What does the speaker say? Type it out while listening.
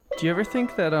Do you ever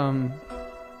think that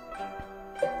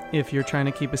if you're trying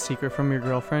to keep a secret from your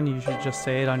girlfriend, you should just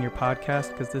say it on your podcast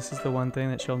because this is the one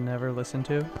thing that she'll never listen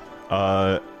to?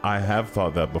 I have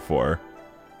thought that before.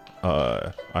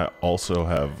 I also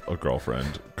have a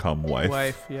girlfriend, cum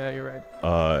wife. Yeah, you're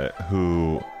right.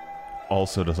 Who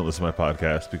also doesn't listen to my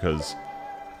podcast because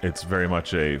it's very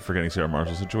much a Forgetting Sarah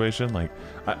Marshall situation. Like,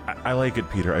 I like it,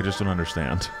 Peter. I just don't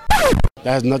understand.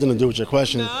 That has nothing to do with your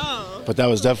question, but that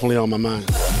was definitely on my mind.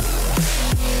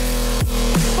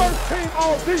 First team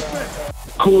all defense.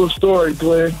 Cool story,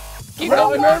 Glenn.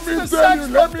 Let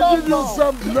me give you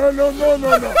something.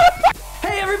 No.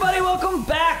 Hey everybody, welcome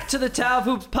back to the Tao of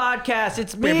Hoops podcast.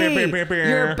 It's me,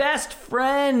 your best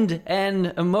friend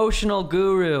and emotional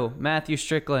guru, Matthew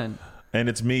Strickland. And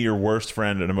it's me, your worst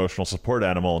friend and emotional support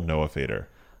animal, Noah Fader.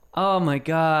 Oh my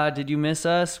god, did you miss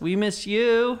us? We miss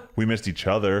you. We missed each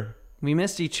other. We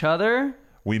missed each other?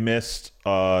 We missed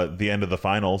the end of the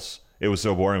finals. It was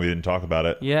so boring we didn't talk about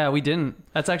it. Yeah, we didn't.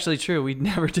 That's actually true. We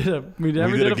never did a We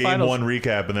did a game finals. one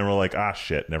recap and then we're like,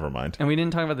 shit, never mind. And we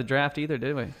didn't talk about the draft either,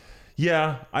 did we?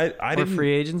 Yeah, I or didn't.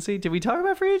 Free agency? Did we talk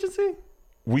about free agency?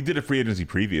 We did a free agency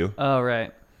preview. Oh,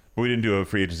 right. But we didn't do a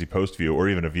free agency post view or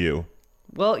even a view.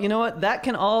 Well, you know what? That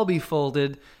can all be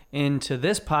folded into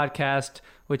this podcast,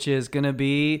 which is going to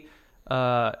be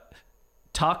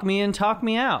Talk Me In, Talk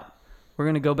Me Out. We're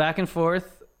going to go back and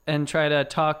forth and try to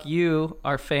talk you,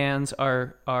 our fans,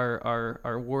 our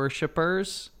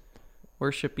worshippers,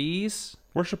 worshipees.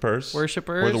 Worshippers. We're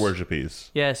the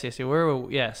worshipees.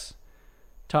 Yes.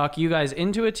 Talk you guys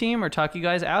into a team or talk you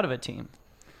guys out of a team.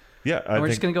 Yeah. We're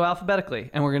just going to go alphabetically,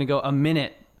 and we're going to go a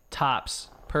minute tops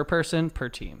per person, per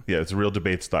team. Yeah, it's a real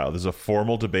debate style. There's a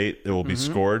formal debate. It will be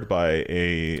scored by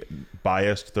a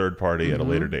biased third party at a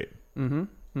later date.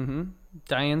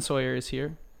 Diane Sawyer is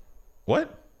here.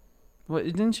 What?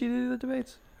 Didn't she do the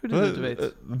debates? Who did the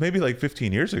debates? Maybe like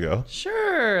 15 years ago.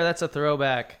 Sure, that's a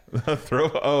throwback. We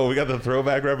got the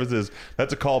throwback references.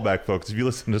 That's a callback, folks. If you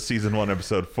listen to season 1,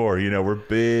 episode 4, you know we're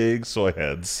big soy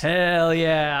heads. Hell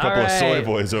yeah. Couple of soy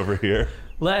boys over here.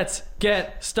 Let's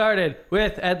get started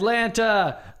with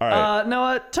Atlanta. All right.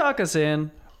 Noah, talk us in.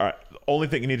 All right. Only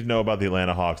thing you need to know about the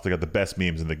Atlanta Hawks, they got the best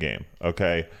memes in the game,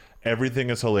 okay? Everything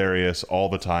is hilarious all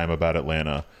the time about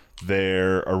Atlanta.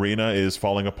 Their arena is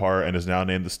falling apart and is now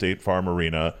named the State Farm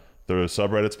Arena. The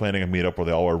subreddit's planning a meetup where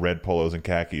they all wear red polos and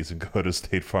khakis and go to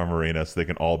State Farm Arena so they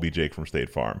can all be Jake from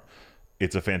State Farm.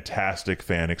 It's a fantastic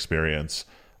fan experience.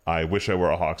 I wish I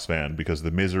were a Hawks fan because the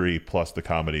misery plus the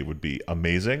comedy would be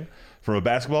amazing. From a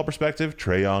basketball perspective,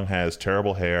 Trae Young has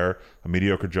terrible hair, a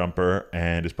mediocre jumper,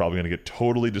 and is probably going to get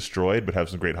totally destroyed but have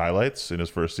some great highlights in his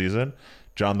first season.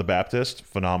 John the Baptist,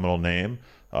 phenomenal name.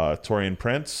 Taurean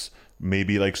Prince,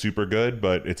 maybe like super good,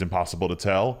 but it's impossible to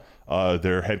tell.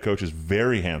 Their head coach is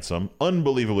very handsome,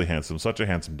 unbelievably handsome, such a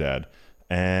handsome dad.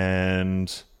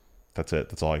 And that's it.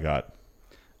 That's all I got.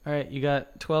 All right, you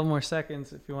got 12 more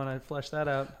seconds if you want to flesh that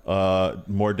out.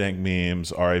 More dank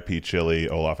memes, RIP Chili,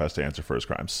 Olaf has to answer for his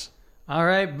crimes. All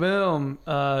right, boom.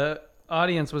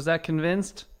 Audience, was that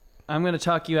convinced? I'm going to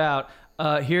talk you out.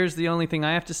 Here's the only thing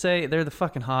I have to say. They're the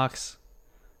fucking Hawks.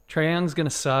 Trae Young's going to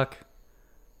suck.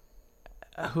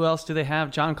 Who else do they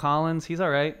have? John Collins, he's all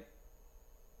right.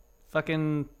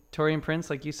 Fucking Taurean Prince,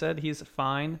 like you said, he's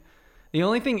fine. The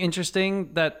only thing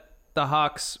interesting that the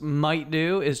Hawks might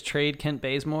do is trade Kent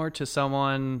Bazemore to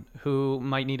someone who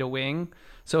might need a wing.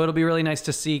 So it'll be really nice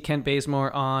to see Kent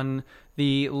Bazemore on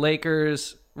the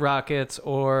Lakers, Rockets,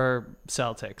 or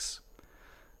Celtics.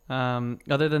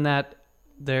 Other than that,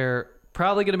 they're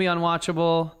probably going to be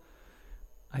unwatchable.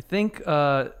 I think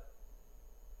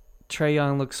Trae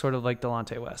Young looks sort of like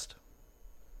Delonte West.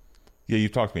 Yeah, you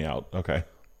talked me out. Okay.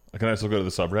 Can I still go to the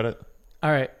subreddit?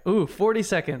 All right. Ooh, 40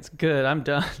 seconds. Good. I'm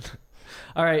done.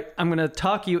 All right. I'm going to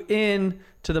talk you in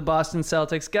to the Boston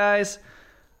Celtics. Guys,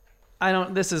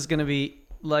 this is going to be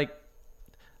like,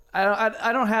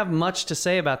 I don't have much to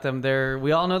say about them.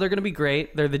 We all know they're going to be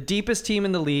great. They're the deepest team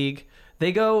in the league.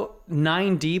 They go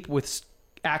 9 deep with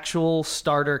actual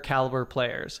starter caliber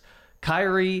players.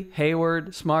 Kyrie,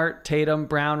 Hayward, Smart, Tatum,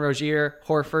 Brown, Rozier,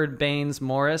 Horford, Baines,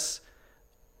 Morris.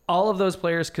 All of those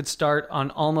players could start on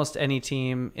almost any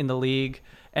team in the league.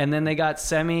 And then they got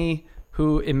Semi,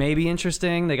 who it may be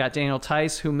interesting. They got Daniel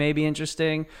Tice, who may be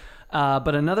interesting.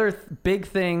 But another big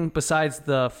thing besides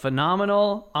the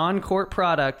phenomenal on-court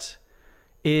product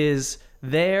is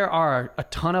there are a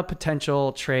ton of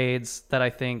potential trades that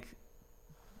I think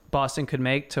Boston could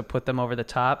make to put them over the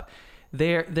top.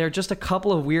 They're just a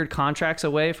couple of weird contracts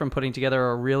away from putting together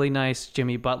a really nice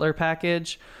Jimmy Butler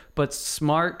package, but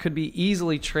Smart could be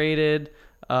easily traded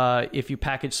if you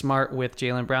package Smart with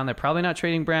Jaylen Brown. They're probably not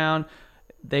trading Brown.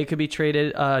 They could be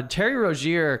traded. Terry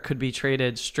Rozier could be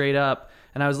traded straight up.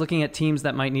 And I was looking at teams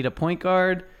that might need a point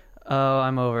guard. Oh,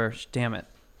 I'm over. Damn it.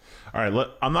 All right,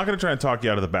 I'm not going to try and talk you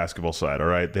out of the basketball side, all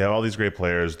right? They have all these great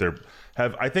players.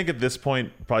 I think at this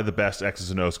point, probably the best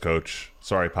X's and O's coach.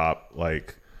 Sorry, Pop.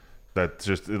 That's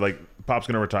just, Pop's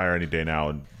going to retire any day now,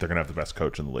 and they're going to have the best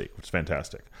coach in the league, which is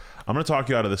fantastic. I'm going to talk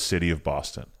you out of the city of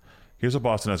Boston. Here's what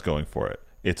Boston has going for it.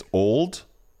 It's old,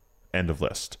 end of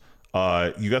list.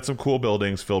 You got some cool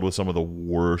buildings filled with some of the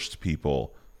worst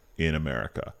people in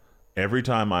America. Every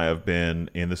time I have been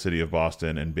in the city of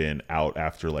Boston and been out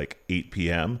after 8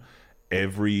 p.m.,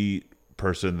 every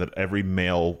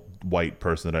male white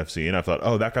person that I've seen, I've thought,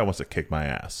 oh, that guy wants to kick my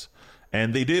ass.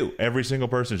 And they do. Every single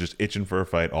person is just itching for a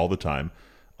fight all the time.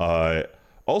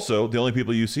 Also, the only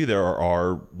people you see there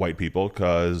are white people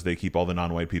because they keep all the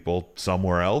non-white people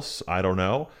somewhere else. I don't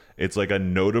know. It's like a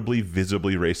notably,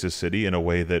 visibly racist city in a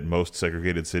way that most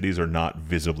segregated cities are not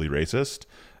visibly racist.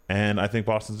 And I think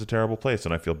Boston's a terrible place,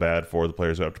 and I feel bad for the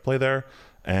players who have to play there,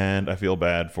 and I feel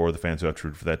bad for the fans who have to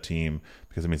root for that team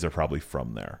because it means they're probably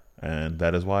from there. And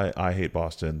that is why I hate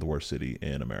Boston, the worst city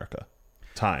in America.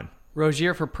 Time.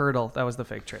 Rozier for Pirtle. That was the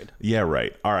fake trade. Yeah,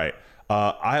 right. All right.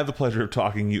 I have the pleasure of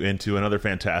talking you into another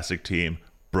fantastic team,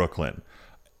 Brooklyn.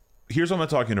 Here's what I'm going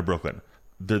to talk you into Brooklyn.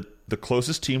 The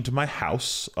closest team to my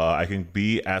house, I can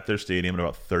be at their stadium in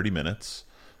about 30 minutes.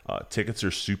 Tickets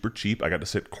are super cheap. I got to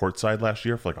sit courtside last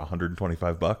year for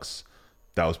 $125.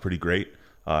 That was pretty great.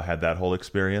 Had that whole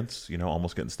experience,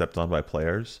 almost getting stepped on by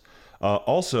players.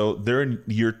 Also, they're in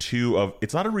year 2 of,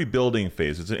 it's not a rebuilding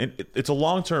phase. It's a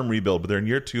long-term rebuild, but they're in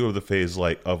year 2 of the phase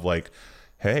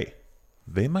hey,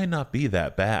 they might not be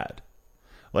that bad.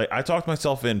 I talked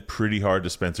myself in pretty hard to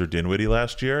Spencer Dinwiddie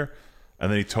last year,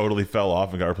 and then he totally fell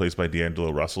off and got replaced by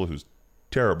D'Angelo Russell, who's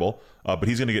terrible, but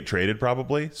he's going to get traded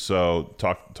probably. So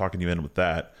talking you in with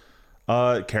that.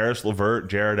 Karis LeVert,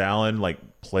 Jared Allen,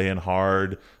 playing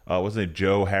hard. What's his name?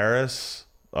 Joe Harris,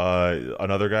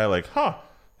 another guy.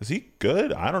 Is he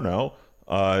good? I don't know.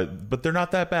 But they're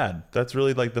not that bad. That's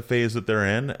really the phase that they're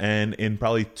in, and in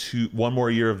probably one more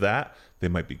year of that, they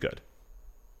might be good.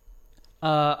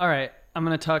 All right, I'm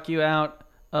going to talk you out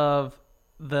of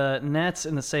the Nets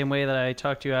in the same way that I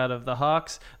talked you out of the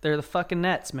Hawks. They're the fucking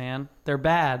Nets, man. They're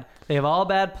bad. They have all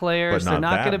bad players. They're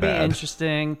not going to be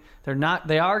interesting.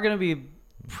 They are going to be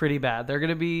pretty bad. They're going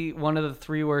to be one of the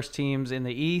 3 worst teams in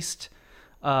the East.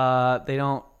 They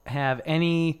don't have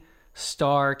any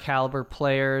star caliber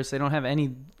players. They don't have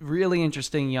any really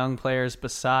interesting young players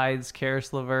besides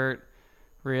Karis LeVert,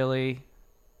 really.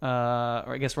 Or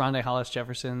I guess Rondae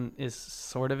Hollis-Jefferson is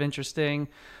sort of interesting.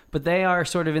 But they are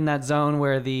sort of in that zone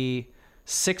where the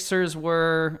Sixers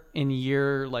were in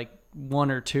year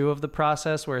 1 or 2 of the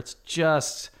process, where it's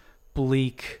just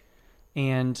bleak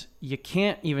and you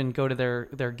can't even go to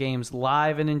their games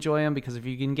live and enjoy them, because if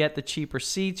you can get the cheaper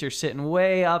seats, you're sitting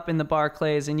way up in the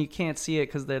Barclays and you can't see it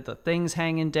because the thing's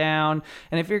hanging down.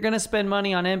 And if you're going to spend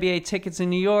money on NBA tickets in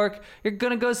New York, you're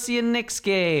going to go see a Knicks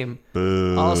game.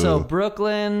 Boo. Also,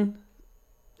 Brooklyn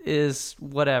is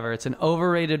whatever. It's an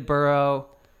overrated borough.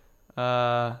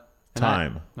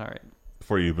 Time. All right.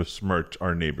 Before you besmirch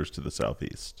our neighbors to the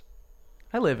southeast.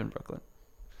 I live in Brooklyn.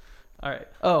 All right.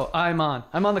 Oh, I'm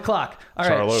on the clock. All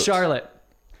right, Charlotte.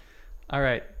 All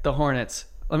right, the Hornets.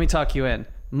 Let me talk you in.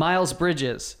 Miles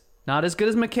Bridges. Not as good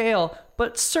as McHale,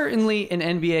 but certainly an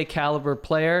NBA caliber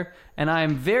player. And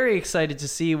I'm very excited to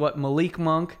see what Malik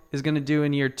Monk is going to do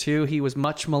in year 2. He was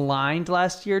much maligned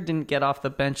last year, didn't get off the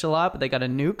bench a lot, but they got a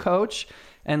new coach.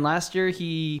 And last year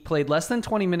he played less than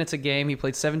 20 minutes a game. He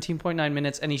played 17.9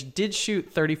 minutes, and he did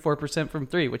shoot 34% from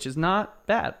 3, which is not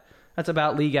bad. That's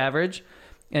about league average.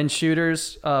 And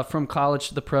shooters from college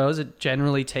to the pros, it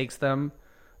generally takes them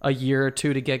a year or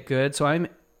 2 to get good. So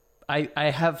I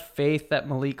have faith that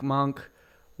Malik Monk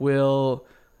will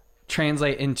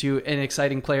translate into an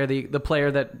exciting player, the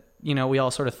player that we all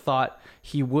sort of thought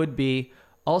he would be.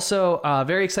 Also,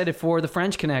 very excited for the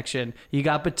French connection. You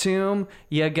got Batum,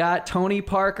 you got Tony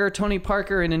Parker. Tony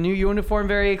Parker in a new uniform,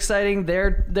 very exciting.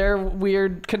 Their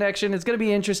weird connection is going to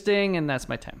be interesting, and that's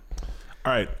my time.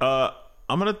 All right,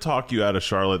 I'm going to talk you out of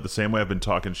Charlotte the same way I've been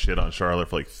talking shit on Charlotte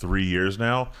for 3 years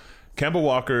now. Kemba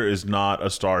Walker is not a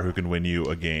star who can win you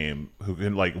a game, who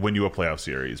can win you a playoff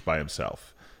series by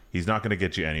himself. He's not going to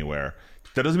get you anywhere.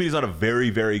 That doesn't mean he's not a very,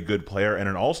 very good player and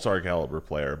an all-star caliber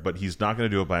player, but he's not going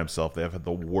to do it by himself. They have had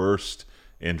the worst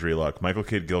injury luck. Michael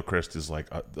Kidd-Gilchrist is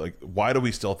why do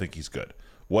we still think he's good?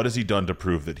 What has he done to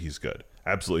prove that he's good?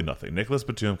 Absolutely nothing. Nicholas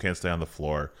Batum can't stay on the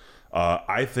floor.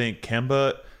 I think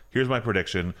Kemba, here's my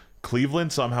prediction.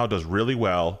 Cleveland somehow does really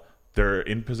well. They're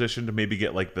in position to maybe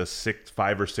get like the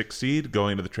 5 or 6 seed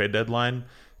going to the trade deadline.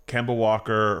 Kemba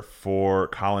Walker for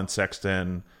Colin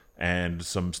Sexton and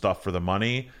some stuff for the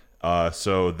money,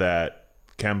 so that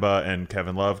Kemba and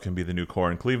Kevin Love can be the new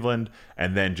core in Cleveland,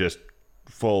 and then just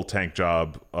full tank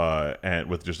job and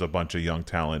with just a bunch of young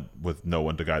talent with no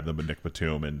one to guide them but Nick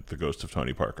Batum and the ghost of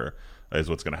Tony Parker is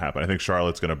what's going to happen. I think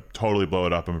Charlotte's going to totally blow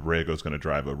it up, and Borrego's going to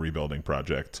drive a rebuilding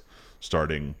project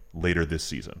starting later this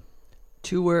season.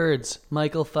 2 words: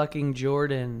 Michael fucking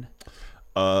Jordan.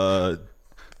 A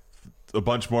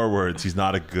bunch more words. He's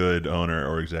not a good owner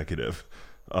or executive.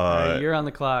 You're on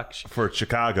the clock. For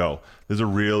Chicago, this is a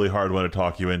really hard one to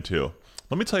talk you into.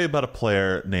 Let me tell you about a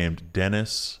player named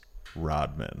Dennis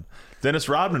Rodman. Dennis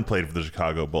Rodman played for the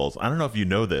Chicago Bulls. I don't know if you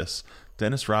know this.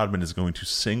 Dennis Rodman is going to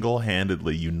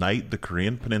single-handedly unite the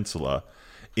Korean Peninsula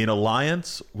in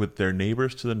alliance with their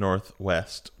neighbors to the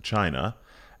northwest, China,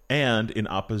 and in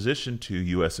opposition to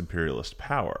U.S. imperialist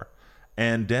power.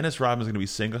 And Dennis Rodman is going to be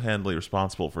single-handedly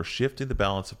responsible for shifting the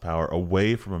balance of power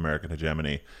away from American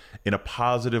hegemony in a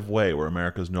positive way, where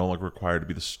America is no longer required to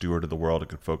be the steward of the world and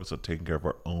can focus on taking care of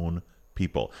our own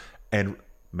people. And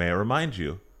may I remind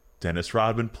you, Dennis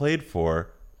Rodman played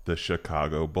for the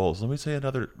Chicago Bulls. Let me say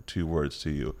another 2 words to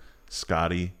you.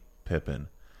 Scottie Pippen.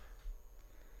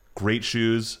 Great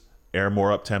shoes, air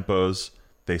more up tempos.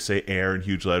 They say air in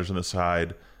huge letters on the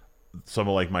side. Some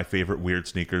of like my favorite weird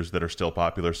sneakers that are still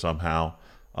popular somehow.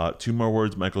 2 more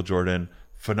words: Michael Jordan.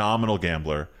 Phenomenal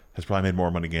gambler. Has probably made more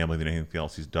money gambling than anything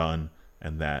else he's done.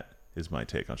 And that is my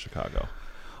take on Chicago.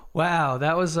 Wow,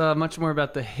 that was much more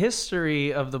about the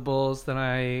history of the Bulls than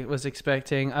I was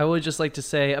expecting. I would just like to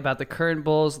say about the current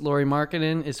Bulls, Lauri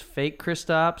Markkanen is fake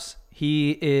Kristaps.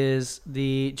 He is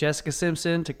the Jessica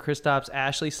Simpson to Kristaps'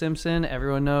 Ashley Simpson.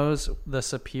 Everyone knows the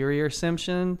superior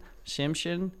Simpson.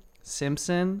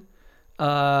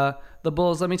 The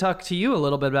Bulls, let me talk to you a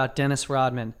little bit about Dennis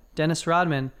Rodman. Dennis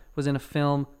Rodman was in a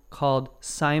film called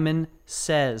Simon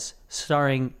Says,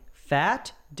 starring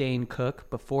fat Dane Cook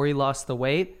before he lost the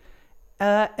weight.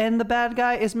 And the bad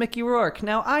guy is Mickey Rourke.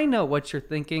 Now, I know what you're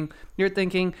thinking. You're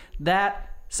thinking,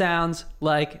 that sounds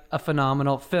like a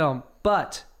phenomenal film.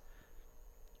 But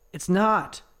it's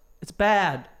not. It's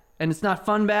bad. And it's not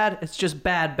fun bad. It's just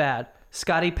bad.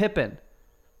 Scottie Pippen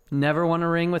never won a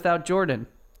ring without Jordan.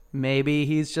 Maybe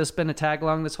he's just been a tag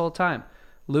along this whole time.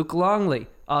 Luke Longley,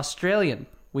 Australian.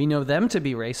 We know them to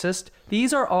be racist.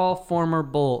 These are all former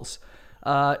Bulls.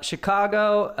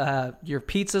 Chicago, your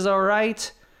pizza's all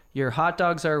right. Your hot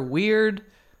dogs are weird.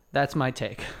 That's my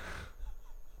take.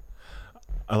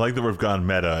 I like that we've gone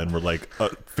meta and we're like a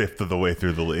fifth of the way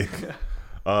through the league.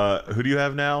 Who do you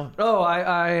have now? Oh,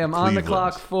 I am Cleveland. On the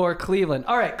clock for Cleveland.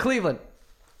 All right, Cleveland.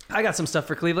 I got some stuff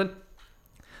for Cleveland.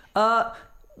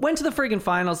 Went to the friggin'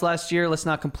 finals last year. Let's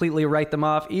not completely write them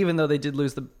off, even though they did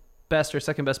lose the best or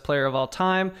second best player of all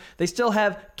time. They still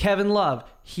have Kevin Love.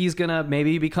 He's going to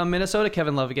maybe become Minnesota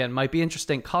Kevin Love again. Might be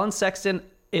interesting. Colin Sexton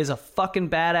is a fucking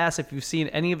badass. If you've seen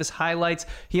any of his highlights,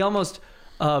 he almost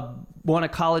won a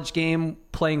college game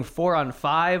playing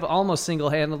 4-on-5, almost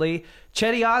single-handedly.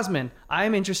 Cedi Osman,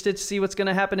 I'm interested to see what's going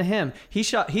to happen to him. He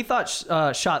shot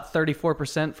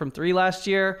 34% from 3 last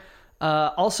year.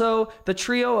 Also, the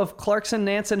trio of Clarkson,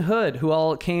 Nance, and Hood, who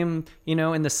all came,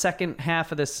 in the second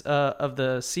half of this of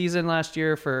the season last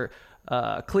year for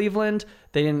Cleveland.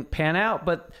 They didn't pan out,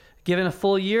 but given a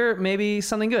full year, maybe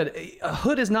something good.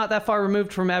 Hood is not that far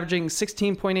removed from averaging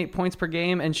 16.8 points per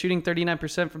game and shooting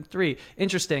 39% from 3.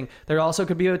 Interesting. There also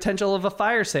could be a potential of a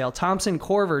fire sale. Thompson,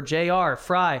 Korver, JR,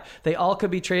 Fry, they all could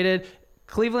be traded.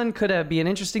 Cleveland could be an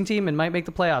interesting team and might make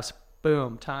the playoffs.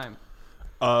 Boom, time.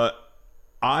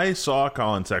 I saw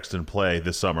Colin Sexton play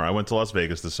this summer. I went to Las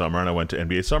Vegas this summer, and I went to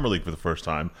NBA Summer League for the first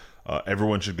time.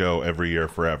 Everyone should go every year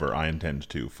forever. I intend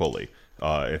to fully,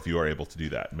 if you are able to do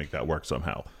that and make that work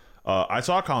somehow. I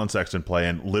saw Colin Sexton play,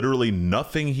 and literally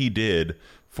nothing he did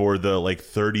for the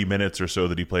 30 minutes or so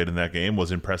that he played in that game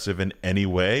was impressive in any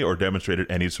way or demonstrated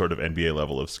any sort of NBA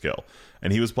level of skill.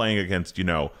 And he was playing against,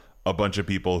 a bunch of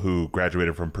people who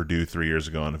graduated from Purdue 3 years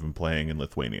ago and have been playing in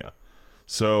Lithuania.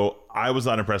 So I was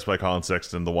not impressed by Colin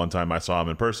Sexton the one time I saw him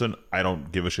in person. I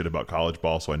don't give a shit about college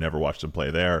ball, so I never watched him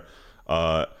play there.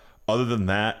 Other than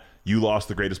that, you lost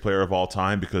the greatest player of all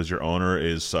time because your owner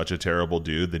is such a terrible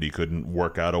dude that he couldn't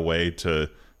work out a way to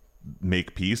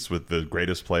make peace with the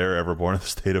greatest player ever born in the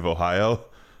state of Ohio.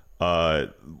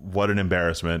 What an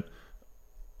embarrassment.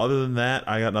 Other than that,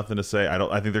 I got nothing to say. I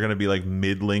think they're going to be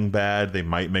middling bad. They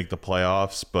might make the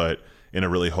playoffs, but in a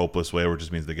really hopeless way where it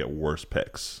just means they get worse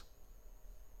picks.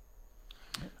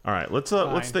 All right, let's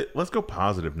go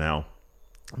positive now.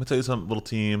 I'm gonna tell you some little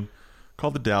team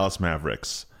called the Dallas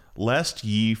Mavericks. lest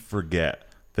ye forget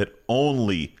that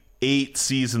only 8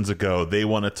 seasons ago they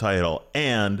won a title,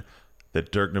 and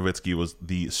that Dirk Nowitzki was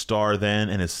the star then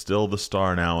and is still the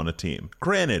star now on a team.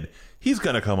 Granted, he's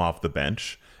going to come off the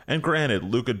bench. And granted,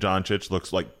 Luka Doncic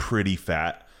looks like pretty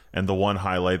fat. And the one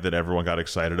highlight that everyone got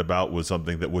excited about was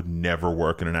something that would never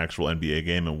work in an actual NBA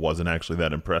game and wasn't actually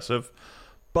that impressive.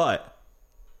 But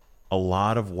a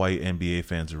lot of white NBA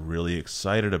fans are really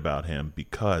excited about him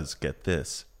because, get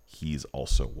this, he's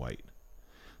also white.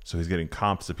 So he's getting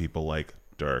comps to people like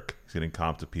Dirk. He's getting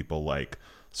comps to people like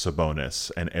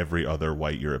Sabonis and every other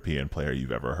white European player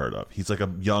you've ever heard of. He's like a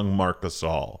young Marc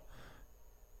Gasol.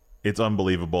 It's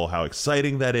unbelievable how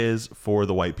exciting that is for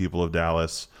the white people of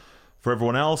Dallas. For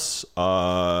everyone else,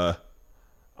 I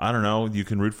don't know. You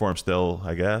can root for him still,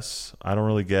 I guess. I don't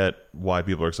really get why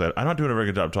people are excited. I'm not doing a very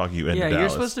good job talking you into Dallas. Yeah, you're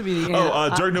supposed to be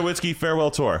the... Dirk Nowitzki,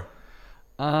 farewell tour.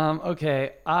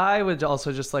 Okay, I would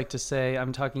also just like to say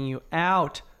I'm talking you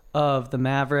out of the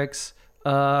Mavericks.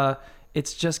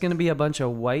 It's just going to be a bunch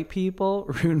of white people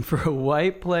rooting for a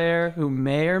white player who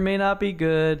may or may not be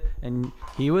good, and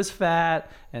he was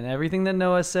fat, and everything that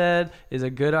Noah said is a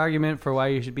good argument for why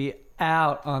you should be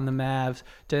out on the Mavs.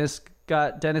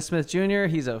 Dennis Smith Jr.,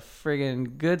 he's a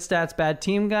friggin' good stats, bad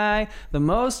team guy. The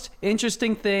most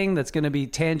interesting thing that's going to be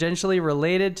tangentially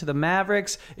related to the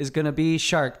Mavericks is going to be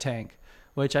Shark Tank,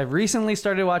 which I've recently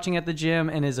started watching at the gym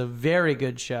and is a very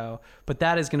good show. But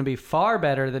that is going to be far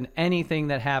better than anything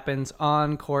that happens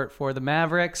on court for the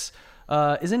Mavericks.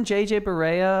 Isn't JJ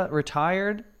Barea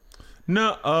retired?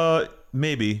 No,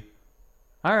 maybe.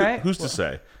 All right. Who's to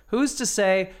say? Who's to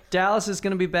say Dallas is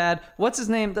going to be bad? What's his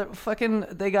name?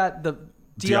 They got the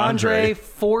DeAndre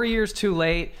 4 years too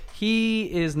late.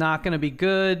 He is not going to be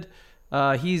good.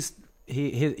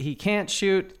 He can't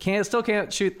shoot. Still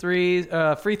can't shoot free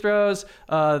throws.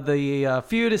 The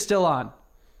feud is still on.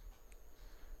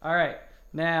 All right.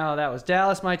 Now that was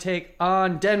Dallas. My take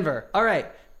on Denver. All right.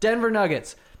 Denver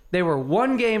Nuggets. They were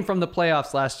one game from the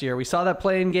playoffs last year. We saw that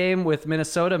play-in game with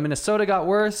Minnesota. Minnesota got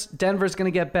worse. Denver's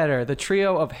going to get better. The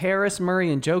trio of Harris,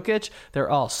 Murray, and Jokic, they're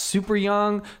all super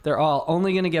young. They're all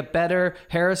only going to get better.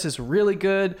 Harris is really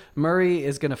good. Murray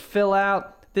is going to fill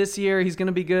out this year. He's going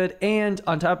to be good. And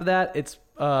on top of that, it's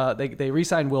they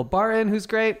re-signed Will Barton, who's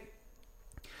great.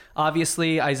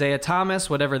 Obviously, Isaiah Thomas,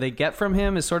 whatever they get from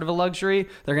him is sort of a luxury.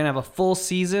 They're going to have a full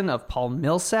season of Paul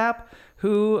Millsap,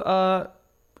 who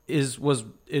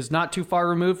is not too far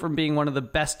removed from being one of the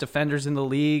best defenders in the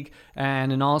league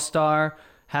and an all-star.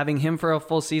 Having him for a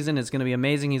full season is going to be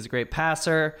amazing. He's a great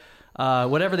passer.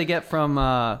 Whatever they get from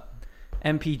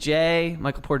MPJ,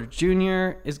 Michael Porter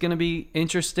Jr., is going to be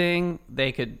interesting.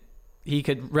 He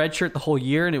could redshirt the whole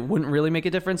year and it wouldn't really make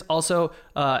a difference. Also,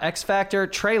 X Factor,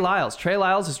 Trey Lyles. Trey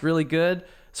Lyles is really good.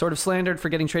 Sort of slandered for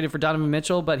getting traded for Donovan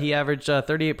Mitchell, but he averaged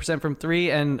 38% from three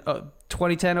and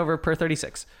 2010 over per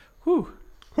 36. Whew.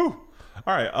 All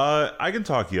right, I can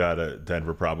talk you out of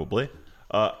Denver probably.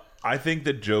 I think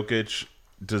that Jokic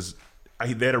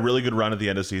they had a really good run at the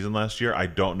end of the season last year. I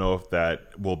don't know if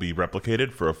that will be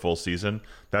replicated for a full season.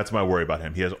 That's my worry about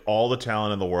him. He has all the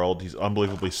talent in the world. He's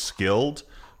unbelievably skilled,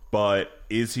 but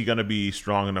is he going to be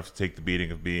strong enough to take the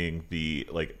beating of being the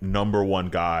number one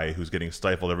guy who's getting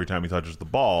stifled every time he touches the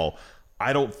ball?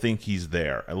 I don't think he's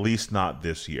there, at least not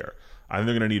this year. I think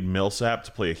they're going to need Millsap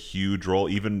to play a huge role.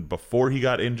 Even before he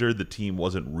got injured, the team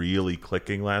wasn't really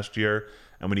clicking last year.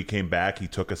 And when he came back, he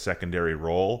took a secondary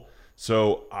role.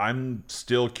 So I'm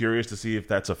still curious to see if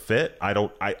that's a fit.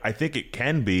 I think it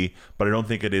can be, but I don't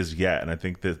think it is yet. And I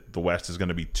think that the West is going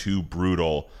to be too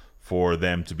brutal for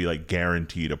them to be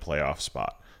guaranteed a playoff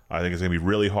spot. I think it's going to be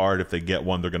really hard. If they get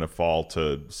one, they're going to fall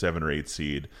to 7 or 8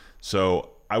 seed. So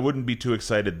I wouldn't be too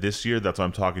excited this year. That's why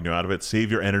I'm talking you out of it. Save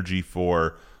your energy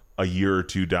for a year or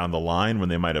two down the line when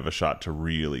they might have a shot to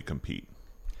really compete.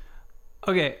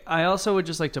 Okay, I also would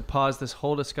just like to pause this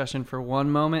whole discussion for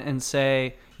one moment and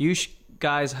say you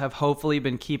guys have hopefully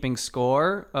been keeping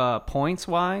score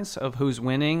points-wise of who's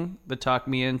winning the Talk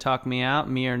Me In, Talk Me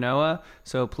Out, me or Noah.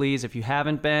 So please, if you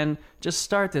haven't been, just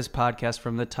start this podcast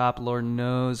from the top. Lord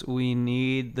knows we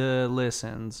need the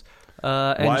listens.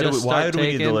 Why do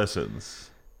we need the listens?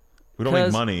 We don't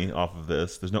make money off of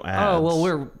this. There's no ads. Oh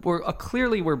well, we're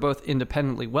clearly we're both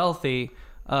independently wealthy,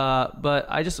 but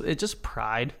it's just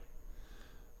pride,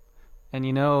 and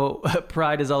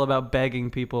pride is all about begging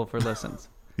people for listens.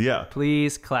 Yeah,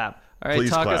 please clap. All right,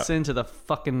 talk us into the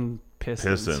fucking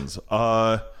Pistons.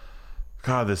 God,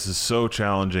 this is so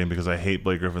challenging because I hate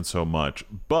Blake Griffin so much.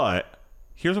 But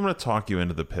here's what I'm going to talk you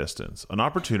into the Pistons: an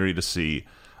opportunity to see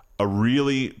a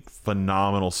really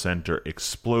phenomenal center,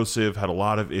 explosive, had a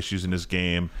lot of issues in his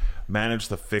game, managed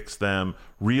to fix them.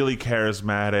 Really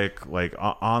charismatic, like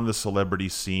on the celebrity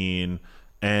scene.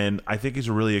 And I think he's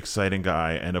a really exciting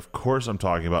guy. And of course, I'm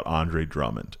talking about Andre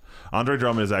Drummond. Andre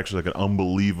Drummond is actually like an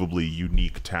unbelievably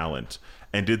unique talent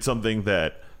and did something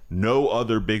that no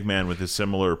other big man with his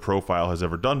similar profile has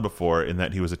ever done before, in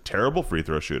that he was a terrible free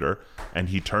throw shooter and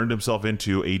he turned himself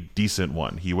into a decent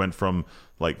one. He went from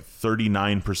like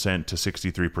 39% to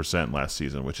 63% last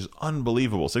season, which is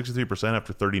unbelievable. 63%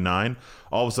 after 39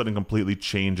 all of a sudden completely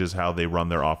changes how they run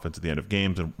their offense at the end of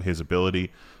games and his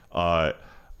ability.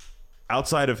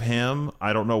 Outside of him,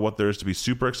 I don't know what there is to be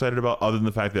super excited about, other than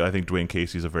the fact that I think Dwayne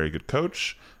Casey is a very good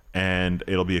coach, and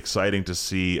it'll be exciting to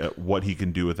see what he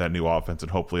can do with that new offense,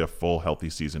 and hopefully a full, healthy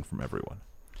season from everyone.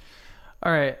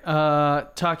 All right,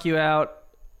 talk you out.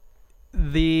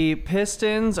 The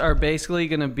Pistons are basically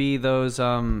going to be those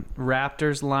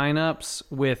Raptors lineups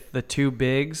with the two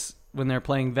bigs when they're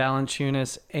playing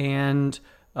Valanciunas and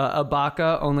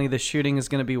Ibaka, only the shooting is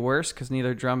going to be worse because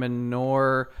neither Drummond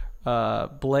nor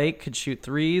Blake could shoot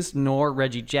threes, nor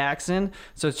Reggie Jackson.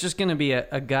 So it's just going to be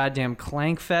a goddamn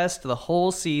clank fest the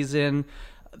whole season.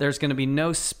 There's going to be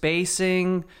no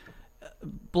spacing.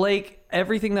 Blake,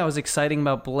 everything that was exciting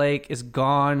about Blake is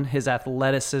gone. His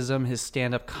athleticism, his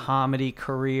stand-up comedy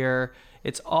career,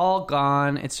 it's all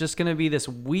gone. It's just going to be this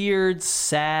weird,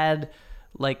 sad,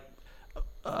 like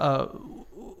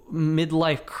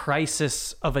midlife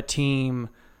crisis of a team.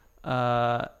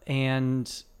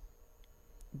 And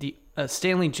the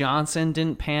Stanley Johnson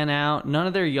didn't pan out. None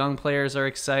of their young players are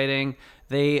exciting.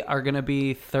 They are going to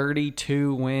be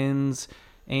 32 wins,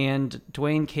 and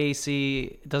Dwayne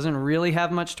Casey doesn't really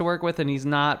have much to work with, and he's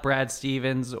not Brad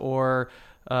Stevens or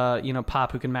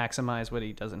Pop, who can maximize what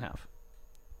he doesn't have.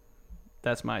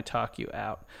 That's my talk you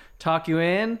out. Talk you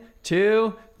in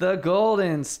to the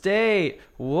Golden State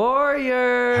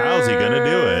Warriors. How's he going to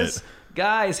do it?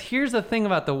 Guys, here's the thing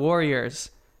about the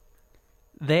Warriors.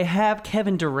 They have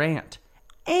Kevin Durant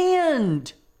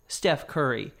and Steph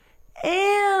Curry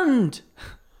and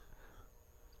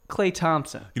Klay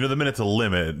Thompson. You know, the minute's a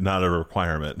limit, not a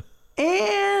requirement.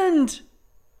 And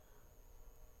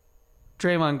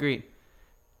Draymond Green.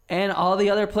 And all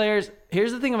the other players.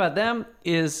 Here's the thing about them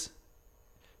is,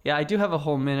 yeah, I do have a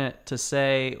whole minute to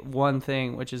say one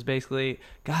thing, which is basically,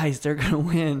 guys, they're going to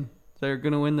win. They're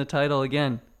going to win the title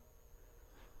again.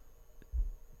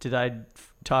 Did I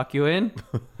talk you in?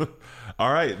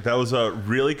 All right. That was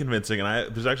really convincing.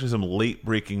 And there's actually some late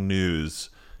breaking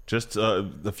news just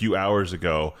a few hours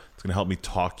ago. It's going to help me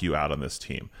talk you out on this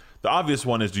team. The obvious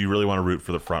one is, do you really want to root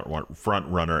for the front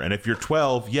runner? And if you're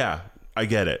 12, yeah, I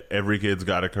get it. Every kid's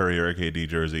got a Curry or a KD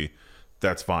jersey.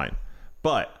 That's fine.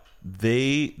 But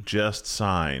they just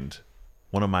signed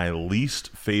one of my least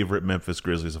favorite Memphis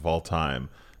Grizzlies of all time,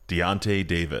 Deontay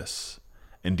Davis.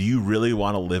 And do you really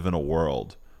want to live in a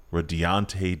world where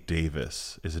Deontay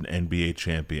Davis is an NBA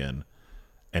champion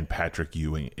and Patrick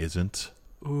Ewing isn't?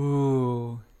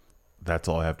 Ooh. That's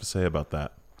all I have to say about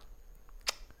that.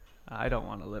 I don't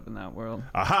want to live in that world.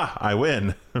 Aha, I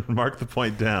win. Mark the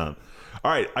point down.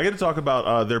 All right, I got to talk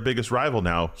about their biggest rival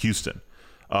now, Houston.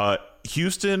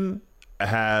 Houston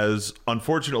has,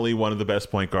 unfortunately, one of the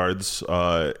best point guards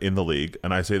in the league.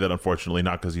 And I say that unfortunately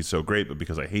not because he's so great, but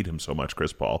because I hate him so much,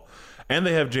 Chris Paul. And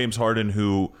they have James Harden,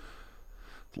 who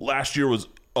last year was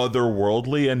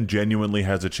otherworldly and genuinely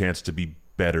has a chance to be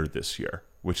better this year,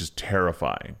 which is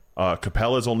terrifying.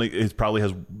 Capella's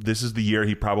this is the year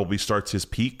he probably starts his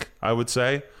peak, I would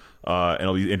say. And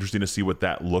it'll be interesting to see what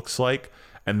that looks like.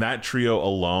 And that trio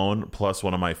alone, plus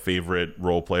one of my favorite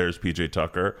role players, PJ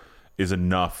Tucker, is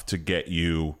enough to get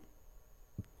you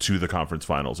to the conference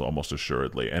finals almost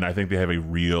assuredly. And I think they have a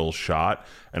real shot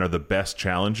and are the best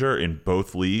challenger in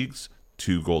both leagues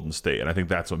to Golden State. And I think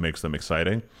that's what makes them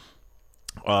exciting.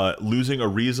 Losing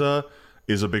Ariza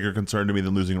is a bigger concern to me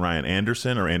than losing Ryan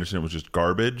Anderson, or Anderson was just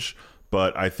garbage.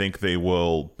 But I think they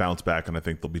will bounce back, and I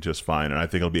think they'll be just fine. And I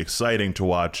think it'll be exciting to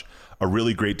watch a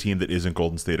really great team that isn't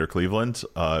Golden State or Cleveland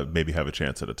maybe have a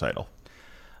chance at a title.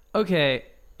 Okay.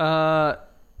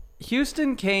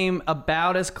 Houston came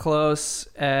about as close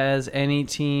as any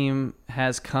team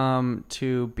has come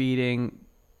to beating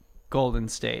Golden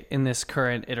State in this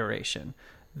current iteration.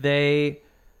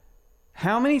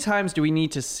 How many times do we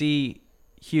need to see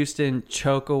Houston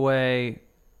choke away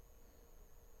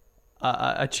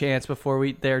a chance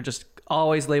before they're just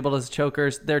always labeled as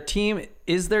chokers?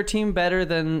 Is their team better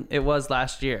than it was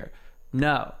last year?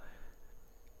 No.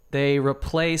 They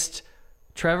replaced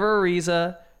Trevor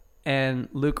Ariza and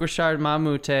Luc Richard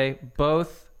Mamute,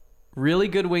 both really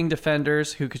good wing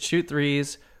defenders who could shoot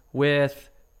threes, with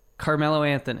Carmelo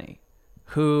Anthony,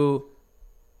 who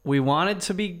we wanted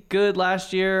to be good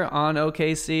last year on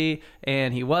OKC,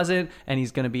 and he wasn't, and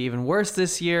he's going to be even worse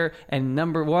this year. And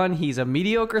number one, he's a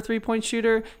mediocre three-point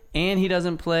shooter, and he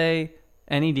doesn't play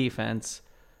any defense.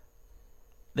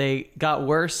 They got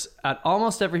worse at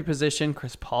almost every position.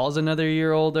 Chris Paul's another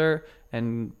year older,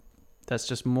 and that's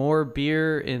just more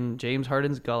beer in James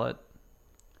Harden's gullet.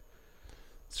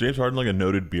 Is James Harden like a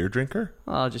noted beer drinker?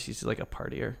 Well, just he's like a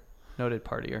partier, noted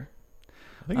partier.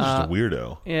 I think he's just a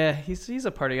weirdo. Yeah, he's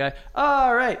a party guy.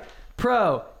 All right,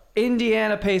 pro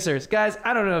Indiana Pacers. Guys,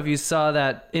 I don't know if you saw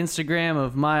that Instagram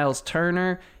of Miles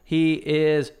Turner. He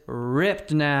is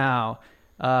ripped now.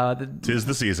 Tis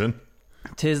the season.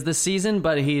 Tis the season,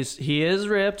 but he is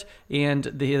ripped, and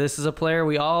this is a player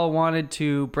we all wanted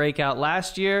to break out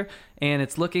last year, and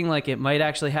it's looking like it might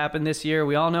actually happen this year.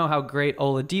 We all know how great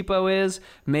Oladipo is.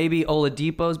 Maybe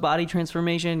Oladipo's body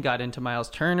transformation got into Miles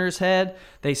Turner's head.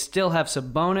 They still have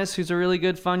Sabonis, who's a really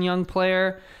good, fun young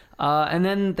player. And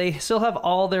then they still have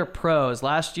all their pros.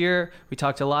 Last year, we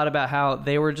talked a lot about how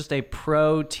they were just a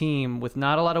pro team with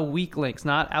not a lot of weak links.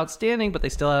 Not outstanding, but they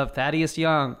still have Thaddeus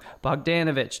Young,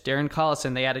 Bogdanovich, Darren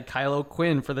Collison. They added Kyle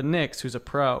O'Quinn for the Knicks, who's a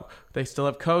pro. They still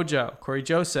have Kojo, Corey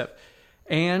Joseph.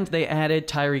 And they added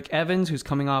Tyreek Evans, who's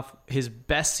coming off his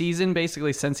best season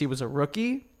basically since he was a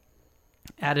rookie.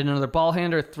 Added another ball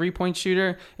handler, three-point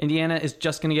shooter. Indiana is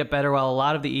just going to get better while a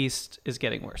lot of the East is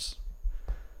getting worse.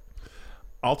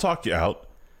 I'll talk you out.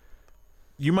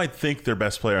 You might think their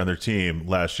best player on their team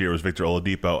last year was Victor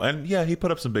Oladipo, and yeah, he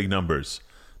put up some big numbers.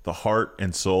 The heart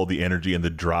and soul, the energy and the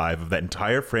drive of that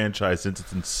entire franchise since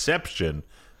its inception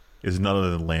is none other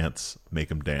than Lance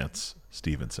Make 'em Dance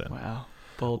Stevenson. Wow,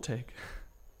 bold take.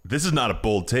 This is not a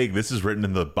bold take. This is written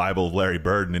in the Bible of Larry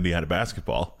Bird in Indiana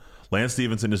basketball. Lance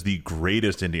Stevenson is the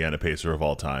greatest Indiana Pacer of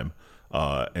all time.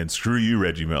 And screw you,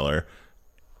 Reggie Miller.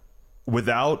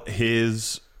 Without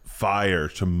his fire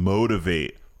to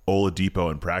motivate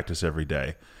Oladipo in practice every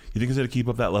day, you think he's going to keep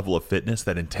up that level of fitness,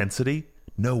 that intensity?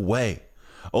 No way.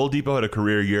 Oladipo had a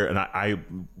career year, and I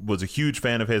was a huge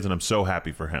fan of his, and I'm so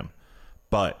happy for him.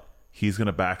 But he's going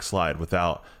to backslide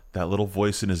without that little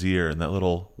voice in his ear and that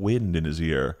little wind in his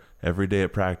ear every day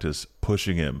at practice,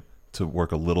 pushing him to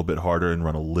work a little bit harder and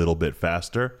run a little bit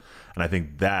faster. And I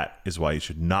think that is why you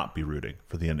should not be rooting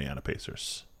for the Indiana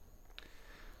Pacers.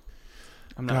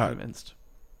 I'm not convinced.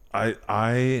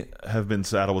 I have been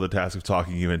saddled with the task of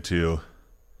talking you into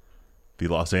the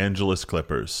Los Angeles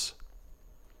Clippers.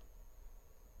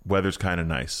 Weather's kind of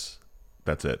nice.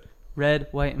 That's it. Red,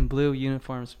 white, and blue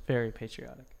uniforms, very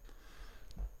patriotic.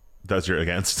 That's your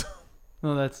against.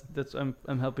 No, that's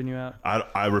I'm helping you out.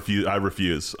 I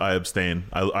refuse. I abstain.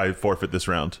 I forfeit this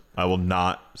round. I will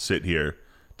not sit here.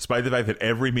 Despite the fact that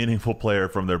every meaningful player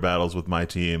from their battles with my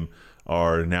team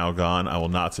are now gone, I will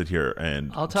not sit here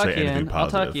and say anything positive. I'll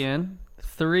talk you in.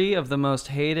 3 of the most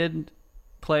hated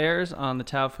players on the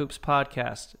Tau Hoops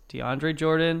podcast: DeAndre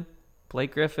Jordan,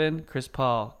 Blake Griffin, Chris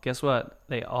Paul. Guess what?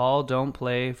 They all don't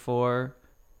play for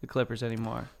the Clippers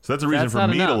anymore. So that's a reason for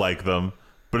me to like them,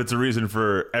 but it's a reason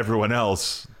for everyone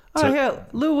else. Oh, yeah.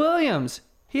 Lou Williams.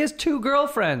 He has 2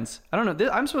 girlfriends. I don't know.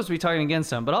 I'm supposed to be talking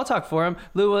against him, but I'll talk for him.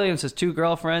 Lou Williams has 2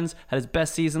 girlfriends, had his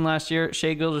best season last year.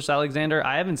 Shai Gilgeous-Alexander,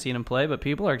 I haven't seen him play, but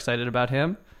people are excited about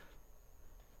him.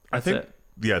 That's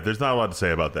there's not a lot to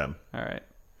say about them. All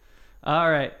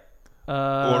right. What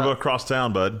about cross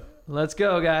town, bud? Let's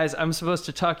go, guys. I'm supposed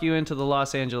to talk you into the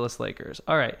Los Angeles Lakers.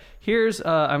 All right. Here's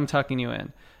I'm talking you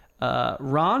in.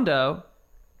 Rondo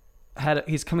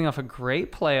he's coming off a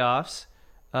great playoffs.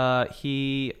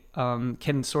 He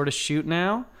can sort of shoot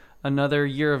now. Another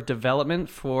year of development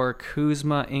for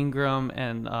Kuzma, Ingram,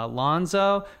 and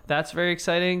Lonzo. That's very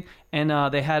exciting. And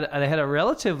they had a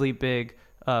relatively big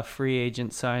free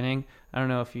agent signing. I don't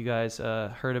know if you guys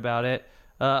heard about it.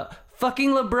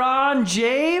 Fucking LeBron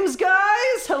James,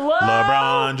 guys. Hello,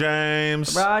 LeBron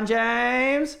James.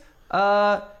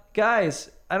 Guys,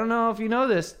 I don't know if you know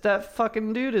this. That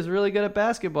fucking dude is really good at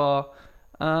basketball.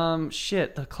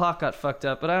 Shit, the clock got fucked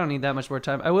up, but I don't need that much more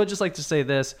time. I would just like to say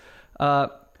this.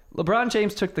 LeBron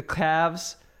James took the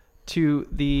Cavs to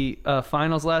the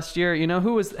finals last year. You know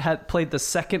who had played the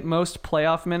second most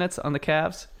playoff minutes on the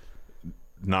Cavs?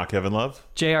 Not Kevin Love?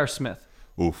 J.R. Smith.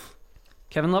 Oof.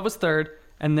 Kevin Love was third,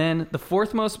 and then the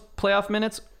 4th most playoff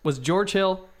minutes was George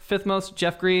Hill, 5th most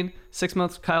Jeff Green, 6th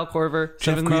most Kyle Korver,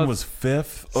 Jeff Green was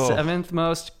 5th? Oh. 7th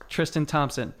most Tristan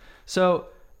Thompson. So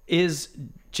is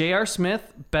J.R.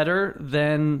 Smith better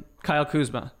than Kyle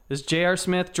Kuzma? Is J.R.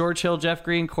 Smith, George Hill, Jeff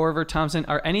Green, Korver, Thompson,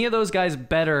 are any of those guys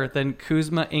better than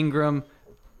Kuzma, Ingram?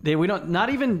 We don't not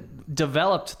even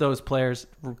developed those players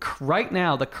right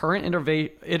now. The current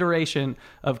iteration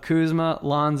of Kuzma,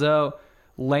 Lonzo,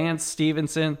 Lance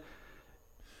Stevenson.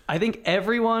 I think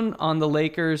everyone on the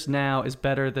Lakers now is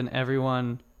better than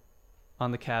everyone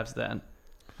on the Cavs then.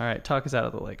 All right, talk us out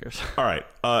of the Lakers. All right.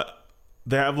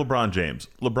 They have LeBron James.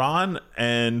 LeBron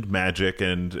and Magic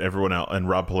and everyone else and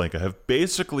Rob Pelinka have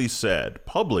basically said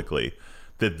publicly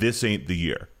that this ain't the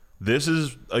year. This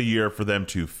is a year for them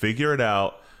to figure it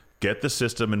out, get the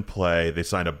system in play. They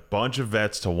signed a bunch of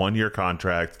vets to one-year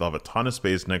contracts. They'll have a ton of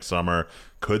space next summer.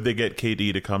 Could they get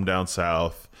KD to come down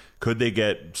south? Could they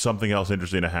get something else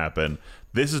interesting to happen?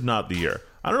 This is not the year.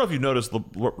 I don't know if you've noticed,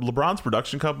 LeBron's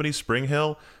production company, Spring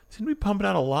Hill, seem to be pumping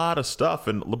out a lot of stuff,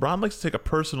 and LeBron likes to take a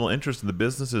personal interest in the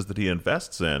businesses that he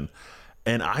invests in.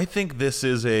 And I think this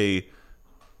is a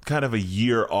kind of a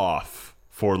year off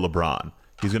for LeBron.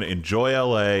 He's going to enjoy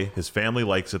LA. His family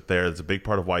likes it there. It's a big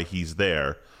part of why he's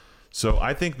there. So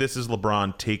I think this is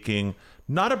LeBron taking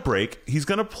not a break. He's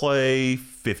going to play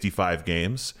 55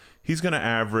 games. He's going to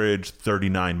average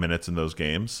 39 minutes in those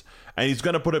games. And he's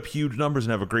going to put up huge numbers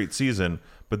and have a great season.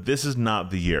 But this is not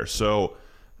the year. So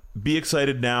be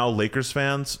excited now, Lakers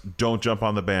fans. Don't jump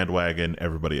on the bandwagon,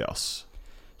 everybody else.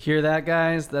 Hear that,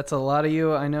 guys? That's a lot of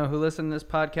you I know who listen to this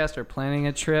podcast are planning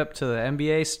a trip to the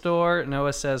NBA store.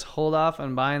 Noah says hold off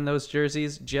on buying those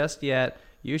jerseys just yet.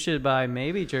 You should buy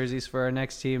maybe jerseys for our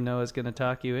next team Noah's going to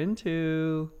talk you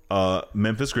into.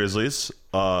 Memphis Grizzlies.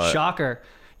 Shocker.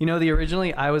 You know,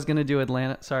 originally I was going to do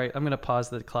Atlanta. Sorry, I'm going to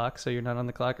pause the clock so you're not on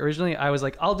the clock. Originally, I was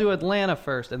like, I'll do Atlanta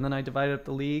first, and then I divided up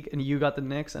the league, and you got the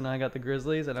Knicks, and I got the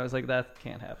Grizzlies, and I was like, that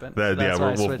can't happen.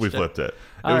 We flipped it.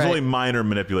 It was only minor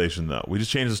manipulation, though. We just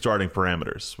changed the starting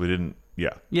parameters. We didn't,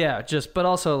 Yeah, but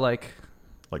also,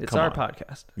 it's our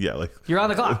podcast. Yeah, you're on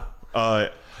the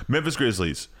clock. Memphis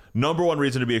Grizzlies. Number one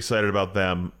reason to be excited about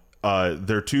them.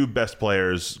 Their two best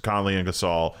players, Conley and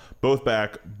Gasol, both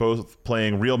back, both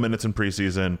playing real minutes in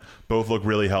preseason. Both look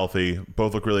really healthy.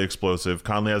 Both look really explosive.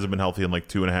 Conley hasn't been healthy in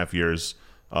 2.5 years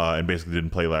and basically didn't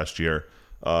play last year.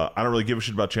 I don't really give a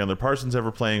shit about Chandler Parsons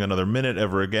ever playing another minute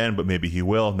ever again, but maybe he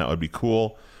will, and that would be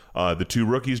cool. The two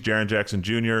rookies, Jaren Jackson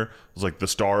Jr. was the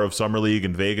star of Summer League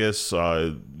in Vegas.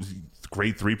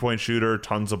 Great three-point shooter,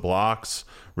 tons of blocks.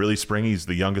 Really springy. He's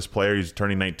the youngest player. He's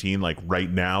turning 19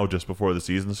 right now, just before the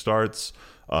season starts.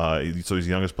 So he's the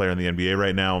youngest player in the NBA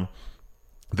right now.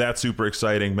 That's super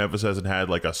exciting. Memphis hasn't had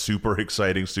a super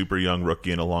exciting, super young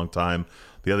rookie in a long time.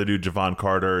 The other dude, Javon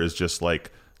Carter, is just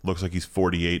looks like he's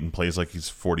 48 and plays like he's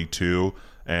 42,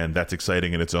 and that's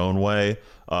exciting in its own way.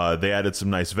 They added some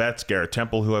nice vets. Garrett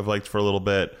Temple, who I've liked for a little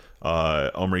bit.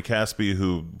 Omri Caspi,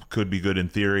 who could be good in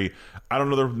theory. I don't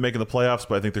know they're making the playoffs,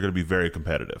 but I think they're going to be very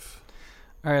competitive.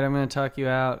 All right, I'm going to talk you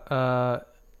out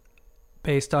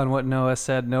based on what Noah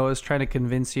said. Noah's trying to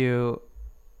convince you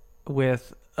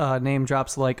with name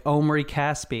drops like Omri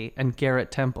Caspi and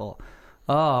Garrett Temple.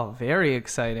 Oh, very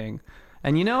exciting.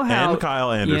 And you know how... And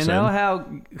Kyle Anderson. You know how...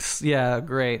 Yeah,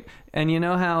 great. And you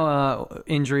know how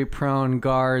injury-prone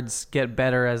guards get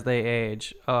better as they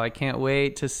age. Oh, I can't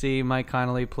wait to see Mike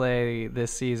Conley play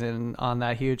this season on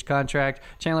that huge contract.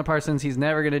 Chandler Parsons, he's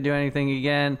never going to do anything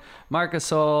again. Marc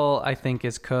Gasol, I think,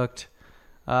 is cooked.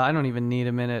 I don't even need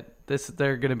a minute.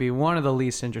 They're going to be one of the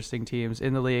least interesting teams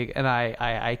in the league, and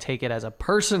I take it as a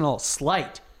personal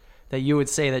slight that you would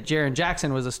say that Jaren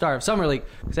Jackson was a star of Summer League,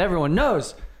 because everyone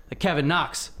knows that Kevin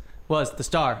Knox was the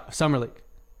star of Summer League.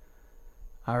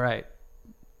 All right.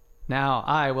 Now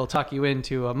I will talk you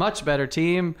into a much better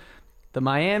team, the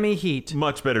Miami Heat.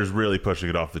 Much better is really pushing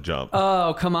it off the jump.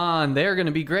 Oh, come on. They're going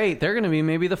to be great. They're going to be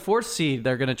maybe the 4th seed.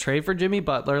 They're going to trade for Jimmy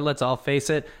Butler. Let's all face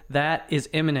it. That is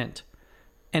imminent.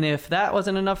 And if that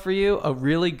wasn't enough for you, a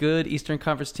really good Eastern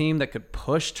Conference team that could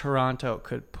push Toronto,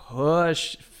 could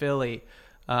push Philly,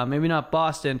 maybe not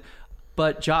Boston,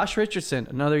 but Josh Richardson,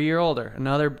 another year older,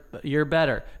 another year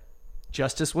better.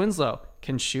 Justice Winslow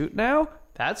can shoot now?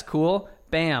 That's cool.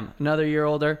 Bam, another year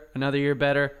older, another year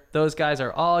better. Those guys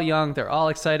are all young. They're all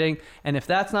exciting. And if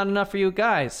that's not enough for you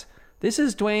guys, this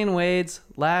is Dwayne Wade's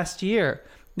last year.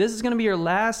 This is going to be your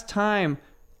last time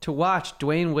to watch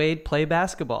Dwayne Wade play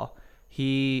basketball.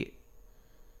 He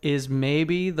is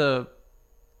maybe the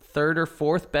 3rd or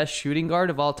 4th best shooting guard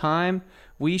of all time.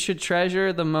 We should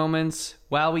treasure the moments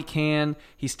while we can.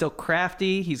 He's still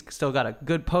crafty. He's still got a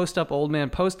good post-up, old man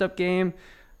post-up game.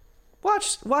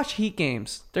 Watch Heat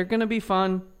games. They're going to be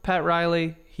fun. Pat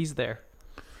Riley, he's there.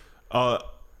 All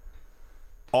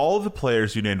of the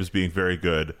players you named as being very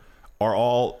good are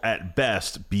all, at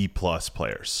best, B-plus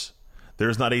players.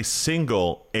 There's not a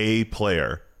single A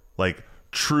player,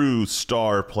 true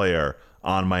star player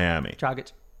on Miami.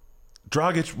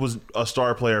 Dragic was a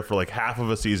star player for half of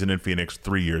a season in Phoenix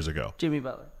 3 years ago. Jimmy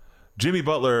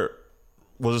Butler,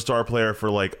 was a star player for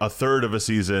like a third of a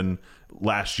season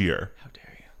last year. How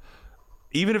dare you?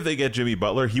 Even if they get Jimmy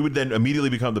Butler, he would then immediately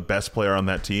become the best player on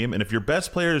that team. And if your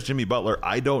best player is Jimmy Butler,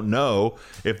 I don't know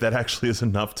if that actually is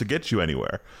enough to get you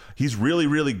anywhere. He's really,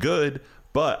 really good,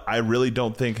 but I really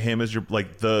don't think him as your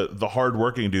like the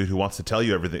hardworking dude who wants to tell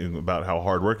you everything about how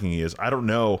hardworking he is. I don't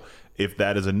know if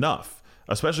that is enough,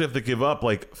 especially if they give up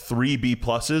like 3 B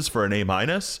pluses for an A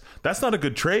minus. That's not a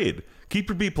good trade. Keep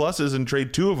your B pluses and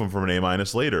trade 2 of them for an A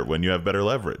minus later when you have better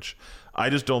leverage. I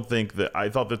just don't think that. I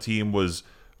thought the team was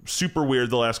super weird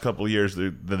the last couple of years.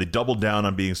 They doubled down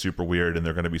on being super weird, and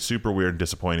they're going to be super weird and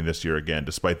disappointing this year again,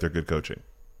 despite their good coaching.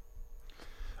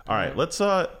 All right, let's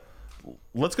go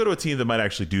to a team that might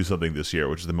actually do something this year,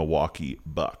 which is the Milwaukee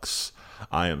Bucks.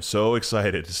 I am so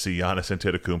excited to see Giannis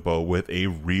Antetokounmpo with a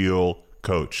real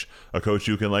coach, a coach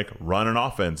who can like run an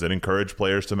offense and encourage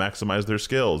players to maximize their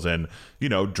skills, and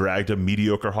dragged a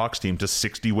mediocre Hawks team to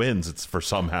 60 wins. It's for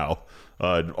somehow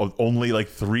only like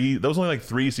 3. That was only like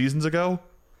 3 seasons ago.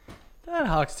 That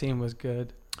Hawks team was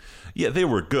good. Yeah, they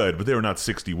were good, but they were not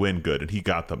 60 win good, and he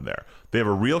got them there. They have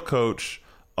a real coach,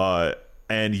 and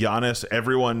Giannis,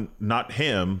 everyone, not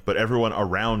him, but everyone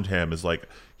around him is like,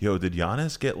 yo, did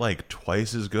Giannis get like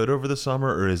twice as good over the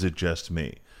summer, or is it just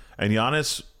me? And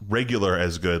Giannis, regular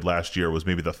as good last year, was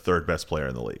maybe the 3rd best player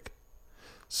in the league.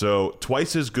 So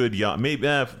twice as good, maybe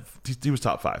he was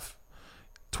top 5.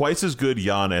 Twice as good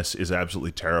Giannis is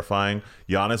absolutely terrifying.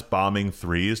 Giannis bombing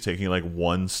threes, taking like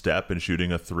 1 step and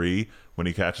shooting a 3 when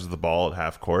he catches the ball at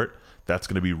half court. That's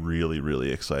going to be really,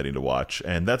 really exciting to watch.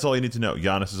 And that's all you need to know.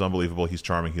 Giannis is unbelievable. He's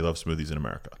charming. He loves smoothies in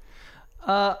America.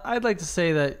 I'd like to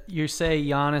say that you say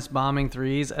Giannis bombing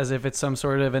threes as if it's some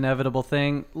sort of inevitable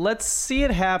thing. Let's see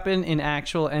it happen in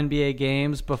actual NBA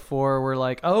games before we're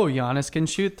like, oh, Giannis can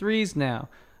shoot threes now.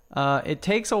 It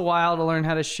takes a while to learn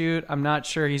how to shoot. I'm not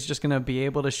sure he's just going to be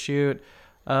able to shoot.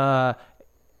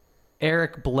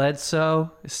 Eric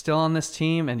Bledsoe is still on this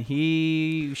team, and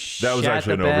that was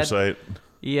actually an oversight.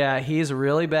 Yeah, he's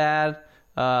really bad.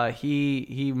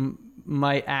 He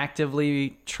might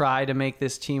actively try to make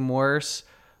this team worse.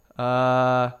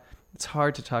 It's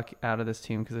hard to talk out of this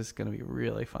team because it's going to be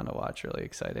really fun to watch, really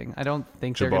exciting. I don't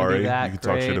think they're going to be that you can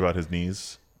great. talk shit about his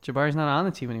knees. Jabari's not on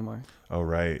the team anymore. Oh,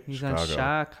 right. He's on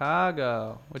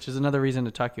Chicago, which is another reason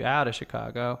to talk you out of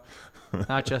Chicago.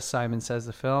 Not just Simon Says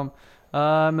the Film.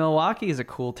 Milwaukee is a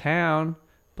cool town,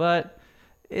 but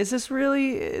is this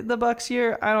really the Bucks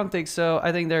year? I don't think so.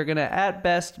 I think they're going to, at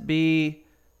best, be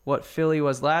what Philly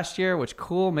was last year, which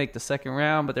cool, make the second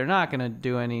round, but they're not going to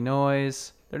do any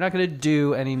noise. They're not going to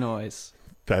do any noise.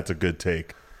 That's a good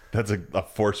take. That's a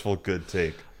forceful good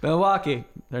take. Milwaukee,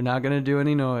 they're not going to do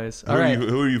any noise. Who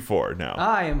are you for now?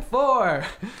 I am for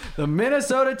the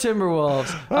Minnesota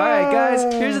Timberwolves. All right,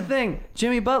 guys, here's the thing.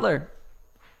 Jimmy Butler,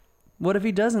 what if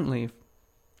he doesn't leave?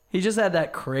 He just had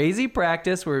that crazy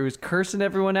practice where he was cursing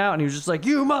everyone out, and he was just like,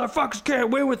 you motherfuckers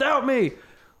can't win without me.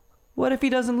 What if he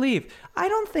doesn't leave? I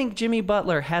don't think Jimmy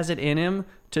Butler has it in him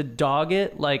to dog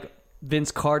it like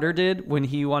Vince Carter did when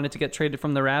he wanted to get traded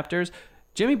from the Raptors.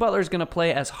 Jimmy Butler is going to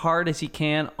play as hard as he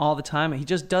can all the time. He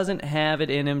just doesn't have it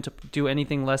in him to do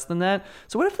anything less than that.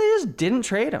 So what if they just didn't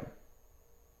trade him?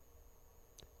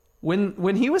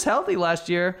 When he was healthy last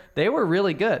year, they were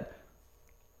really good.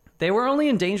 They were only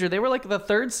in danger. They were like the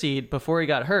 3rd seed before he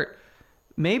got hurt.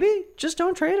 Maybe just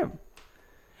don't trade him.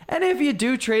 And if you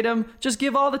do trade him, just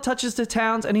give all the touches to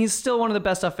Towns, and he's still one of the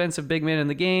best offensive big men in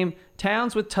the game.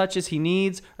 Towns with touches he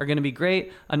needs are going to be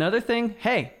great. Another thing,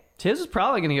 hey, Tibbs is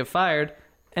probably going to get fired,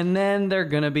 and then they're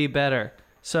going to be better.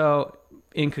 So,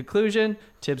 in conclusion,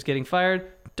 Tibbs getting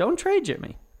fired, don't trade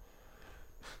Jimmy.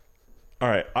 All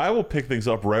right, I will pick things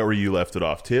up right where you left it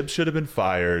off. Tibbs should have been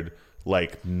fired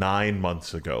like 9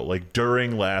 months ago. Like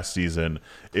during last season,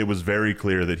 it was very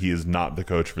clear that he is not the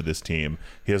coach for this team.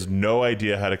 He has no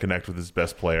idea how to connect with his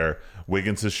best player.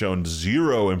 Wiggins has shown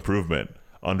 0 improvement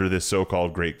under this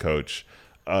so-called great coach.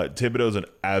 Thibodeau's an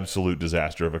absolute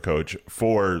disaster of a coach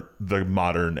for the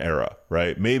modern era,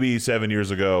 right? Maybe 7 years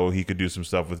ago, he could do some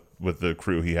stuff with the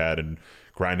crew he had and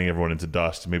grinding everyone into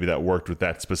dust. Maybe that worked with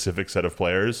that specific set of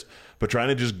players. But trying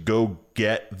to just go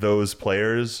get those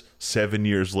players 7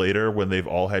 years later when they've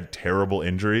all had terrible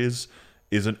injuries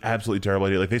is an absolutely terrible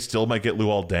idea. Like, they still might get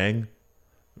Luol Deng,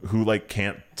 who, like,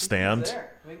 can't stand.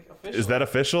 Is that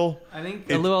official? I think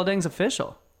Luol Deng's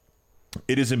official.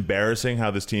 It is embarrassing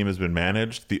how this team has been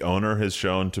managed. The owner has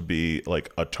shown to be like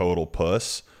a total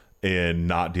puss in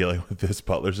not dealing with this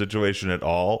Butler situation at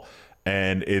all.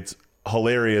 And it's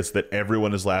hilarious that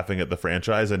everyone is laughing at the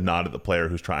franchise and not at the player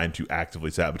who's trying to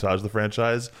actively sabotage the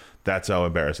franchise. That's how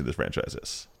embarrassing this franchise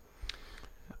is.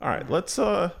 All right, let's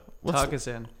talk us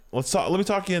in. Let me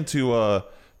talk you into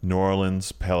New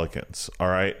Orleans Pelicans. All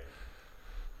right.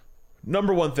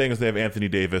 Number one thing is they have Anthony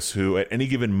Davis, who at any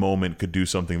given moment could do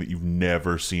something that you've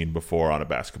never seen before on a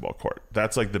basketball court.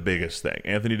 That's like the biggest thing.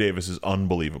 Anthony Davis is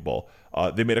unbelievable.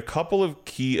 They made a couple of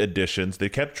key additions. They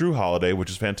kept Drew Holiday,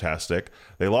 which is fantastic.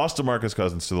 They lost DeMarcus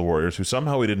Cousins to the Warriors, who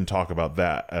somehow we didn't talk about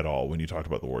that at all when you talked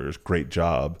about the Warriors. Great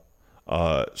job,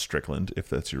 Strickland, if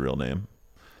that's your real name.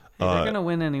 Hey, they're going to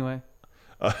win anyway.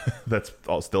 That's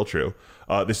all still true.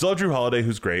 They still have Drew Holiday,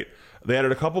 who's great. They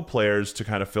added a couple players to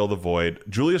kind of fill the void.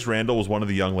 Julius Randle was one of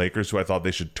the young Lakers who I thought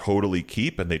they should totally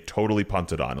keep, and they totally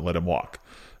punted on and let him walk.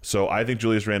 So I think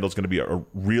Julius Randle's going to be a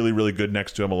really, really good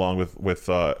next to him, along with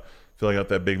filling out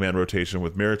that big man rotation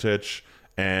with Mirotic.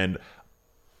 And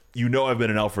I've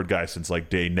been an Elfrid guy since like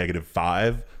day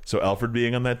 -5. So Elfrid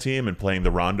being on that team and playing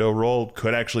the Rondo role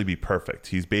could actually be perfect.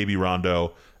 He's baby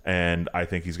Rondo, and I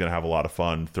think he's going to have a lot of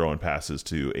fun throwing passes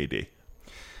to AD.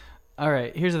 All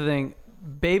right, here's the thing.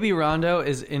 Baby Rondo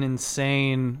is an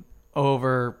insane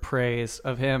overpraise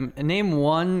of him. Name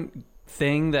one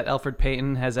thing that Elfrid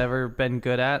Payton has ever been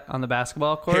good at on the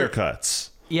basketball court. Haircuts.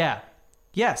 Yeah.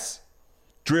 Yes.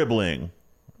 Dribbling.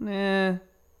 Nah.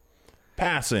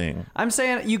 Passing. I'm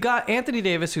saying you got Anthony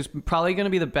Davis, who's probably going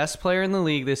to be the best player in the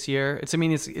league this year. It's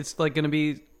like going to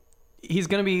be, he's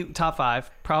going to be top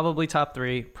 5, probably top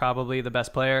 3, probably the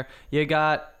best player. You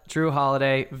got Drew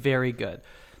Holiday, very good.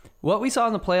 What we saw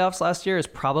in the playoffs last year is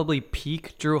probably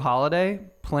peak Drew Holiday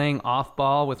playing off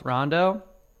ball with Rondo.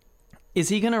 Is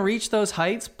he going to reach those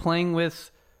heights playing with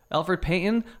Elfrid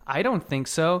Payton? I don't think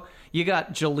so. You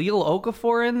got Jahlil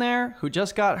Okafor in there, who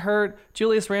just got hurt.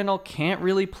 Julius Randle can't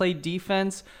really play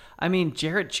defense. I mean,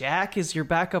 Jarrett Jack is your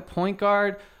backup point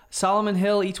guard. Solomon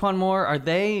Hill, Etuan Moore, are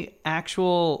these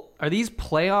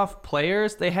playoff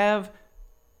players? They have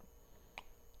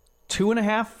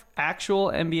 2.5 actual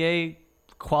NBA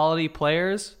quality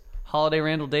players. Holiday,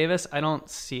 Randall, Davis. I don't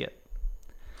see it.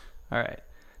 All right.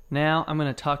 Now I'm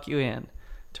going to talk you in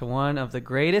to one of the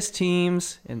greatest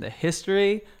teams in the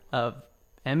history of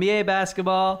NBA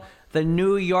basketball, the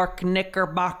New York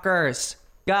Knickerbockers.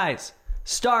 Guys,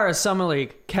 star of Summer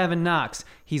League, Kevin Knox.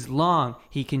 He's long,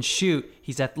 he can shoot,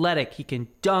 he's athletic, he can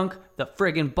dunk the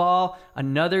friggin' ball.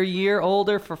 Another year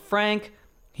older for Frank.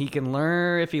 He can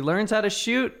learn, if he learns how to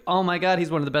shoot, oh my God,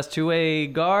 he's one of the best two-way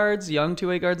guards, young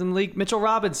two-way guards in the league. Mitchell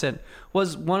Robinson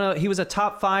he was a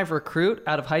top 5 recruit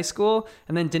out of high school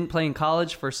and then didn't play in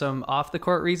college for some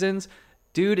off-the-court reasons.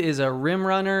 Dude is a rim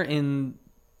runner in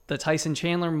the Tyson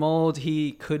Chandler mold.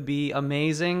 He could be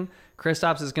amazing.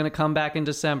 Kristaps is going to come back in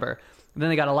December. And then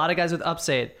they got a lot of guys with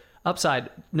upside.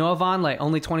 Noah Vonleh,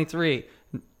 only 23.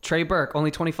 Trey Burke,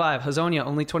 only 25. Hazonia,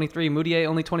 only 23. Moutier,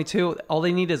 only 22. All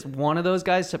they need is one of those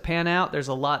guys to pan out. There's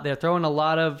a lot. They're throwing a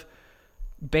lot of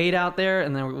bait out there,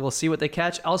 and then we'll see what they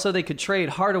catch. Also, they could trade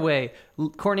Hardaway,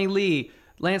 Courtney Lee,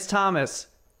 Lance Thomas,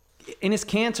 Enes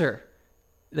Kanter.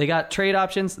 They got trade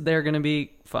options. They're going to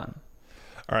be fun.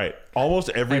 All right. Almost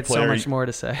every player. So much more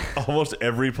to say. Almost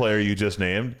every player you just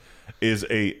named is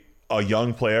a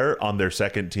young player on their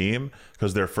second team,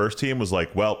 because their first team was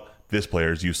like, well, this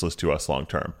player is useless to us long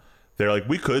term. They're like,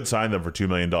 we could sign them for $2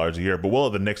 million a year, but we'll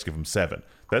have the Knicks give them $7 million.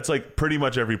 That's like pretty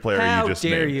much every player you just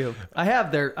named. How dare you? I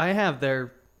have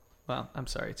their. Well, I'm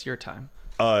sorry. It's your time.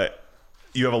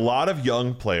 You have a lot of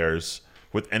young players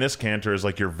with Enes Kanter as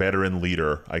like your veteran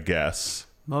leader, I guess.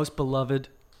 Most beloved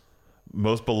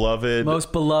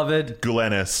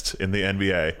Goulenist in the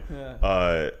NBA.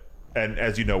 Yeah. And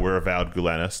as you know, we're avowed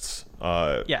Goulenists.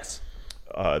 Yes.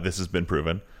 This has been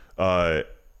proven.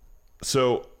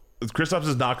 So Kristaps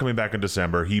is not coming back in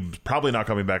December. He's probably not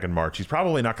coming back in March. He's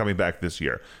probably not coming back this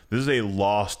year. This is a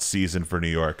lost season for New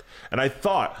York. And I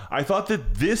thought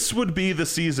that this would be the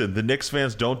season the Knicks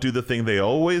fans don't do the thing they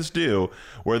always do,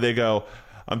 where they go,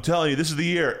 I'm telling you, this is the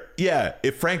year. Yeah,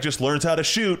 if Frank just learns how to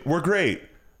shoot, we're great.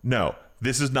 No,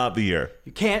 this is not the year.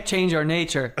 You can't change our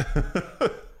nature.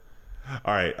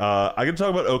 All right, I can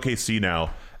talk about OKC now.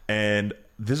 And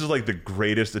this is like the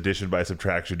greatest addition by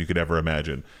subtraction you could ever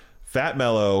imagine.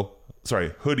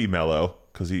 Hoodie Melo,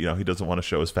 because he doesn't want to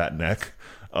show his fat neck.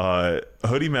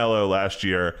 Hoodie Melo last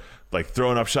year, like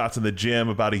throwing up shots in the gym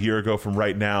about a year ago from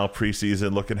right now,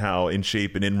 preseason, looking how in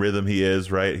shape and in rhythm he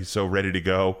is, right? He's so ready to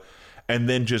go. And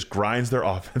then just grinds their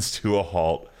offense to a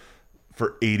halt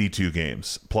for 82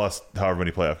 games, plus however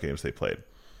many playoff games they played.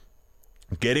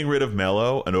 Getting rid of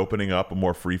Melo and opening up a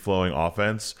more free-flowing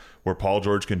offense where Paul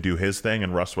George can do his thing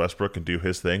and Russ Westbrook can do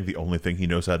his thing, the only thing he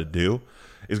knows how to do,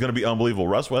 is going to be unbelievable.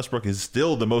 Russ Westbrook is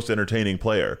still the most entertaining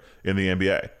player in the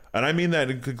NBA. And I mean that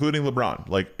including LeBron.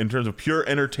 Like, in terms of pure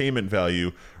entertainment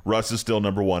value, Russ is still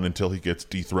number one until he gets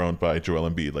dethroned by Joel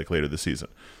Embiid, like, later this season.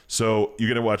 So you're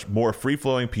going to watch more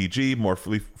free-flowing PG, more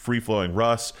free-flowing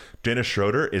Russ. Dennis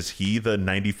Schroeder, is he the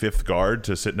 95th guard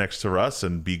to sit next to Russ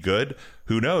and be good?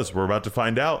 Who knows? We're about to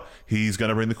find out. He's going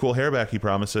to bring the cool hair back, he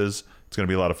promises. It's going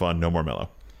to be a lot of fun. No more Melo.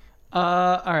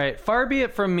 All right. Far be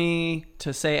it from me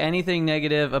to say anything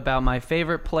negative about my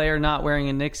favorite player not wearing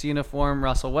a Knicks uniform,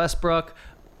 Russell Westbrook.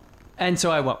 And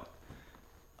so I won't.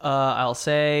 I'll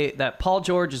say that Paul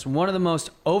George is one of the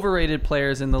most overrated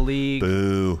players in the league.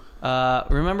 Boo.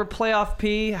 Remember playoff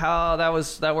P? How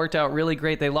that worked out really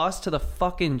great. They lost to the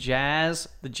fucking Jazz.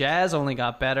 The Jazz only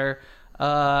got better.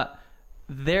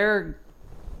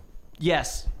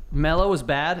 Yes, Melo was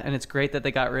bad, and it's great that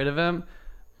they got rid of him,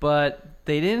 but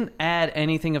they didn't add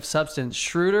anything of substance.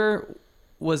 Schroeder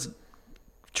was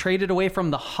traded away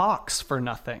from the Hawks for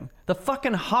nothing. The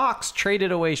fucking Hawks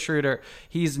traded away Schroeder.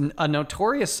 He's a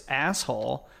notorious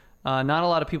asshole. Not a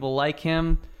lot of people like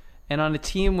him. And on a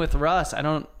team with Russ, I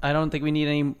don't think we need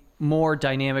any more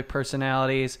dynamic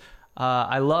personalities.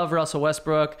 I love Russell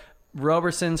Westbrook.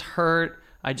 Roberson's hurt.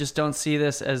 I just don't see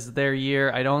this as their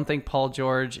year. I don't think Paul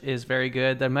George is very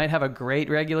good. They might have a great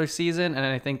regular season, and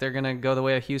I think they're going to go the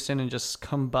way of Houston and just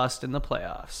combust in the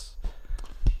playoffs.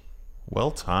 Well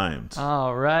timed.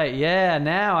 All right. Yeah,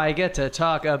 now I get to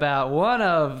talk about one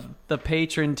of the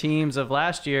patron teams of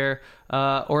last year,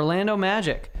 Orlando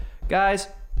Magic. Guys,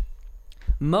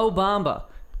 Mo Bamba,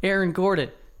 Aaron Gordon,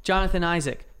 Jonathan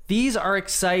Isaac. These are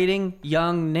exciting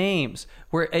young names.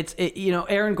 Where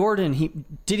Aaron Gordon,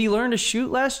 did he learn to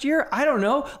shoot last year? I don't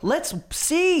know. Let's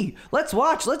see. Let's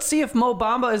watch. Let's see if Mo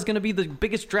Bamba is going to be the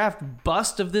biggest draft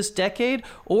bust of this decade,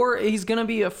 or he's going to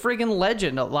be a friggin'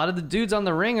 legend. A lot of the dudes on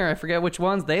the Ringer, I forget which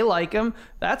ones, they like him.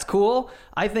 That's cool.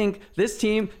 I think this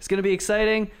team is going to be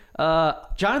exciting.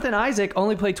 Jonathan Isaac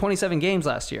only played 27 games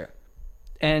last year,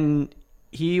 and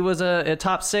he was a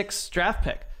top 6 draft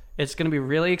pick. It's going to be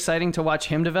really exciting to watch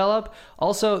him develop.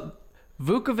 Also,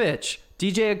 Vukovic,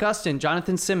 DJ Augustin,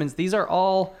 Jonathan Simmons, these are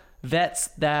all vets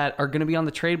that are going to be on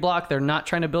the trade block. They're not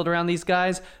trying to build around these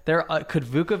guys. Could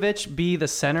Vukovic be the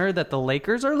center that the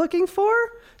Lakers are looking for?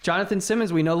 Jonathan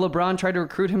Simmons, we know LeBron tried to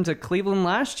recruit him to Cleveland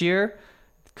last year.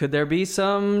 Could there be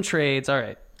some trades? All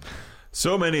right.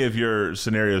 So many of your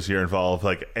scenarios here involve,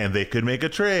 and they could make a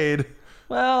trade.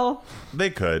 Well, they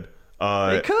could.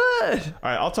 They could. All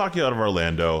right, I'll talk you out of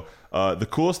Orlando. The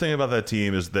coolest thing about that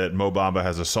team is that Mo Bamba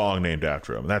has a song named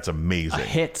after him. That's amazing. A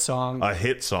hit song.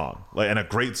 And a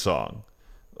great song.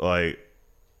 Like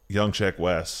Young Sheck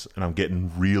West, and I'm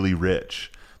getting really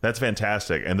rich. That's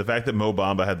fantastic. And the fact that Mo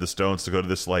Bamba had the stones to go to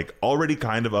this already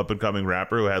kind of up-and-coming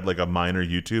rapper who had a minor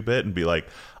YouTube hit and be like,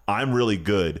 I'm really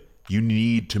good. You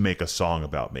need to make a song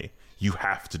about me. You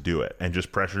have to do it. And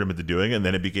just pressured him into doing it, and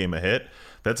then it became a hit.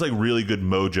 That's really good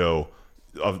mojo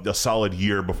of a solid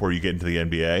year before you get into the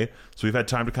NBA. So we've had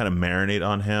time to kind of marinate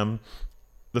on him.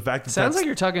 The fact that sounds like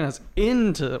you're talking us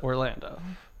into Orlando.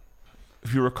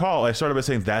 If you recall, I started by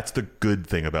saying that's the good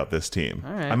thing about this team.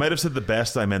 All right. I might have said the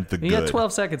best, I meant the good. You got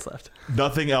 12 seconds left.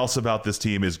 Nothing else about this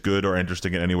team is good or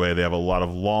interesting in any way. They have a lot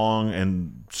of long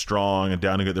and strong and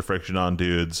down to get their friction on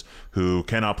dudes who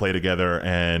cannot play together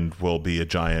and will be a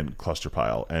giant cluster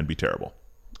pile and be terrible.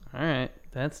 All right.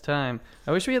 That's time.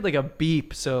 I wish we had a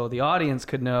beep so the audience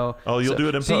could know. Oh, you'll do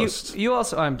it in post. You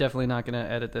also, I'm definitely not going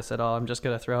to edit this at all. I'm just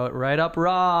going to throw it right up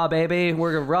raw, baby.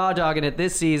 We're raw dogging it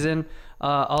this season.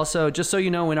 Also, just so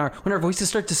you know, when our voices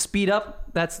start to speed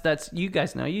up, that's you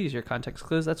guys know. You use your context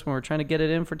clues. That's when we're trying to get it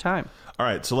in for time. All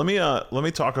right, so let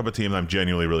me talk about a team that I'm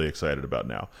genuinely really excited about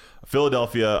now.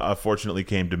 Philadelphia, fortunately,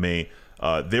 came to me.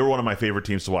 They were one of my favorite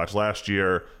teams to watch last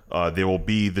year. They will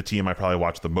be the team I probably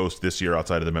watch the most this year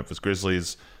outside of the Memphis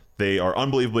Grizzlies. They are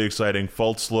unbelievably exciting.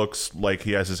 Fultz looks like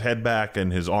he has his head back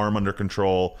and his arm under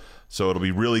control. So it'll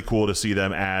be really cool to see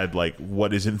them add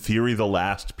what is in theory the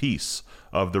last piece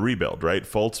of the rebuild, right?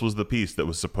 Fultz was the piece that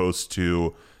was supposed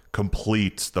to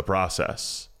complete the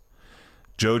process.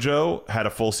 JoJo had a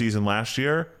full season last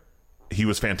year. He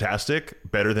was fantastic,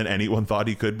 better than anyone thought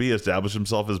he could be, established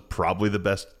himself as probably the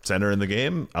best center in the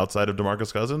game outside of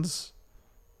DeMarcus Cousins.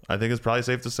 I think it's probably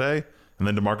safe to say. And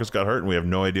then DeMarcus got hurt, and we have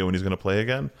no idea when he's going to play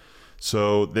again.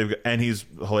 So he's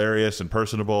hilarious and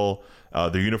personable.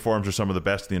 Their uniforms are some of the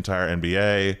best in the entire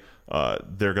NBA.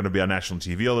 They're going to be on national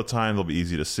TV all the time. They'll be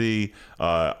easy to see.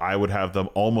 I would have them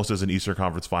almost as an Eastern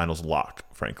Conference Finals lock,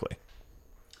 frankly.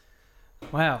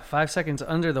 Wow, 5 seconds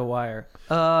under the wire.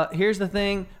 Here's the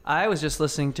thing. I was just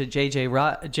listening to JJ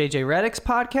Redick's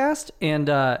podcast, and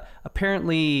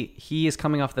apparently he is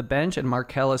coming off the bench and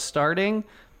Markelle is starting.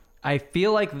 I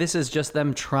feel like this is just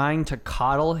them trying to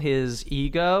coddle his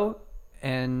ego,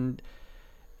 and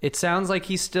it sounds like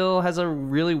he still has a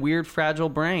really weird, fragile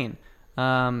brain.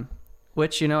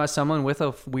 Which, as someone with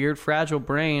a weird, fragile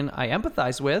brain, I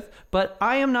empathize with. But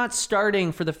I am not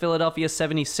starting for the Philadelphia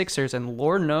 76ers, and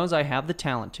Lord knows I have the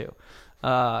talent to.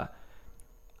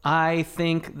 I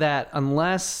think that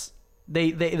unless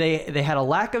they had a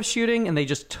lack of shooting and they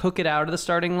just took it out of the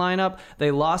starting lineup,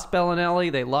 they lost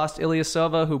Bellinelli, they lost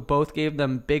Ilyasova, who both gave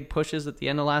them big pushes at the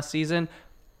end of last season.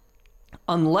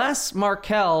 Unless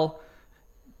Markelle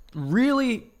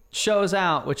really shows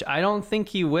out, which I don't think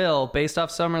he will, based off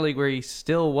Summer League where he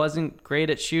still wasn't great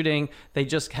at shooting. They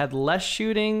just had less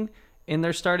shooting in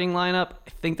their starting lineup.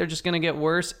 I think they're just going to get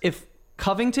worse. If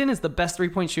Covington is the best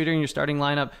three-point shooter in your starting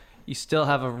lineup, you still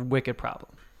have a wicked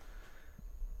problem.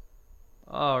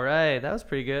 All right, that was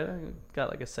pretty good. I got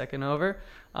like a second over.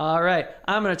 All right,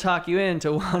 I'm going to talk you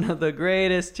into one of the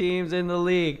greatest teams in the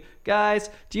league. Guys,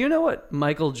 do you know what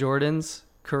Michael Jordan's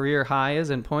career high is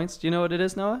in points? Do you know what it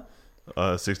is, Noah?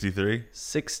 63?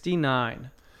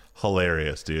 69.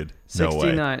 Hilarious, dude. No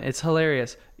 69. way. It's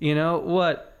hilarious. You know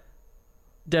what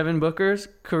Devin Booker's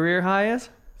career high is?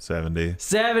 70.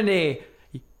 70.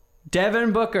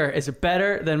 Devin Booker is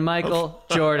better than Michael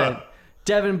Jordan.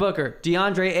 Devin Booker,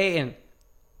 DeAndre Ayton,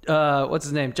 what's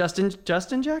his name? Justin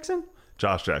Jackson?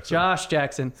 Josh Jackson. Josh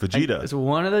Jackson. Vegeta. It's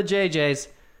one of the JJs.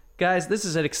 Guys, this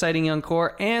is an exciting young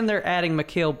core, and they're adding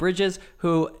Mikal Bridges,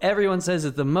 who everyone says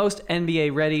is the most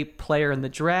NBA-ready player in the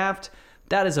draft.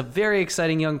 That is a very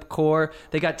exciting young core.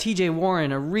 They got TJ Warren,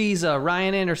 Ariza,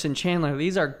 Ryan Anderson, Chandler.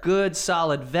 These are good,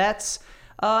 solid vets.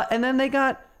 And then they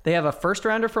have a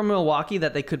first-rounder from Milwaukee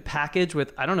that they could package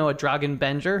with, a Dragan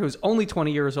Benger, who's only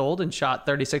 20 years old and shot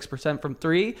 36% from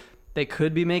three. They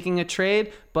could be making a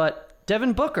trade, but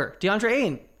Devin Booker, DeAndre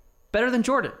Ayton, better than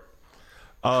Jordan.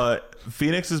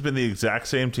 Phoenix has been the exact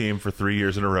same team for 3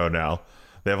 years in a row now.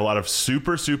 They have a lot of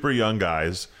super, super young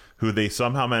guys who they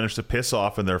somehow managed to piss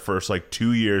off in their first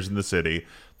 2 years in the city.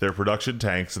 Their production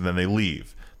tanks, and then they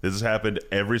leave. This has happened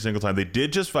every single time. They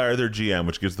did just fire their GM,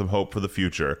 which gives them hope for the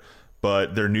future.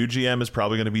 But their new GM is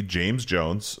probably going to be James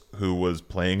Jones, who was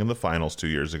playing in the finals 2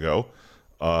 years ago.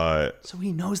 So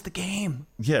he knows the game.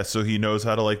 Yeah, so he knows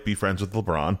how to be friends with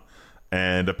LeBron.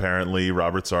 And apparently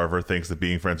Robert Sarver thinks that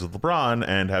being friends with LeBron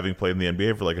and having played in the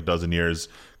NBA for a dozen years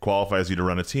qualifies you to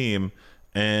run a team.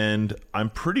 And I'm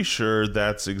pretty sure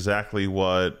that's exactly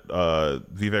what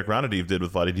Vivek Ranadiv did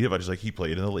with Vlade Divac. He's like, he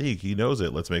played in the league. He knows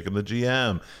it. Let's make him the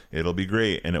GM. It'll be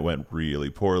great. And it went really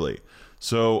poorly.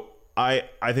 So I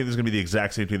think this is going to be the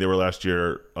exact same team they were last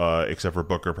year, except for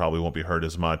Booker probably won't be hurt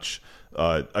as much.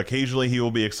 Occasionally he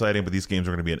will be exciting, but these games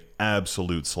are going to be an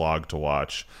absolute slog to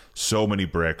watch. So many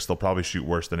bricks. They'll probably shoot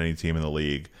worse than any team in the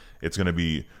league. It's going to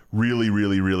be really,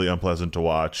 really, really unpleasant to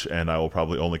watch, and I will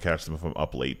probably only catch them if I'm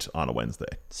up late on a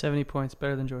Wednesday. 70 points,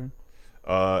 better than Jordan.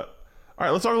 All right,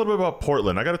 let's talk a little bit about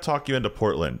Portland. I got to talk you into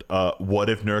Portland. What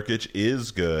if Nurkic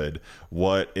is good?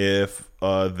 What if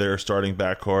their starting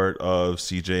backcourt of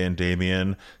CJ and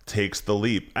Damian takes the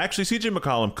leap? Actually, CJ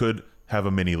McCollum could have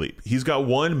a mini leap. He's got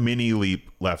one mini leap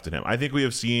left in him. I think we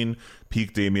have seen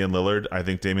peak Damian Lillard. I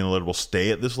think Damian Lillard will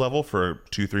stay at this level for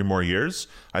 2-3 more years.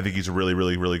 I think he's a really,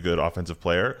 really, really good offensive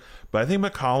player. But I think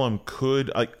McCollum could,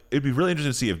 it'd be really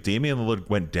interesting to see if Damian Lillard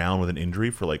went down with an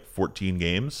injury for 14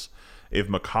 games. If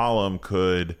McCollum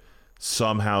could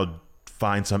somehow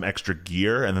find some extra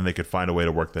gear, and then they could find a way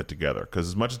to work that together. Because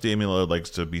as much as Damian Lillard likes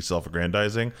to be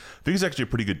self-aggrandizing, I think he's actually a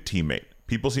pretty good teammate.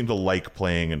 People seem to like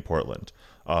playing in Portland.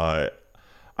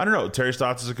 I don't know. Terry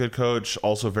Stotts is a good coach,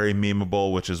 also very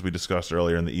memeable, which, as we discussed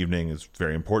earlier in the evening, is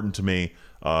very important to me.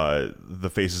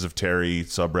 The Faces of Terry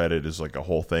subreddit is a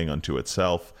whole thing unto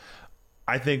itself.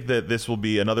 I think that this will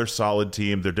be another solid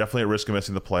team. They're definitely at risk of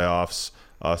missing the playoffs,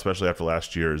 especially after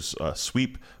last year's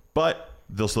sweep, but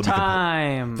they'll still be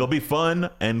they'll be fun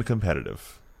and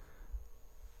competitive.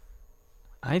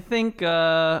 I think you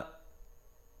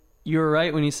were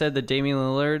right when you said that Damian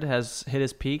Lillard has hit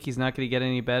his peak. He's not going to get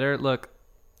any better. Look,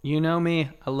 you know me.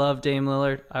 I love Dame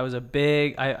Lillard. I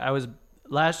was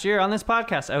last year on this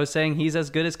podcast, I was saying he's as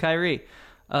good as Kyrie.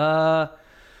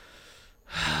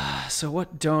 So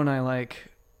what don't I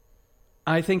like?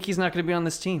 I think he's not going to be on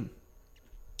this team.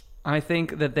 I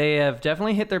think that they have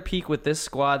definitely hit their peak with this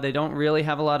squad. They don't really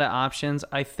have a lot of options.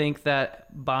 I think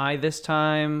that by this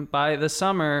time, by the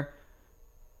summer,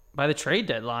 by the trade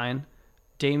deadline,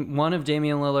 one of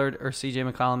Damian Lillard or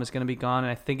CJ McCollum is going to be gone,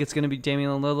 and I think it's going to be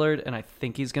Damian Lillard, and I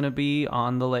think he's going to be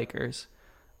on the Lakers.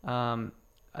 I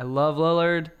love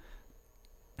Lillard.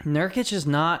 Nurkic is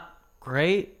not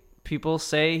great. People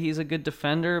say he's a good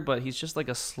defender, but he's just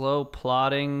a slow,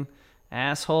 plodding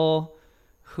asshole.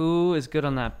 Who is good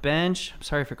on that bench? I'm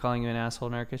sorry for calling you an asshole,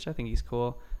 Nurkic. I think he's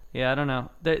cool. Yeah, I don't know.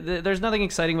 There's nothing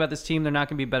exciting about this team. They're not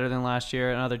going to be better than last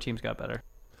year, and other teams got better.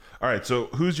 All right, so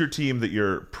who's your team that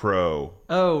you're pro?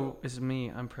 Oh, it's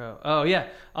me. I'm pro. Oh, yeah.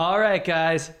 All right,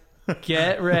 guys.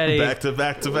 Get ready. back to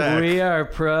back. We are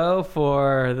pro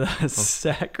for the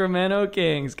Sacramento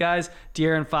Kings. Guys,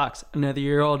 De'Aaron Fox, another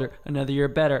year older, another year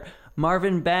better.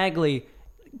 Marvin Bagley,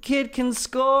 kid can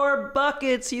score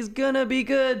buckets. He's going to be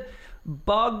good.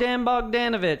 Bogdan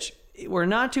Bogdanovic, we're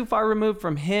not too far removed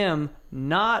from him.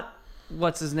 Not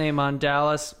what's his name on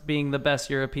Dallas being the best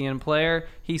European player.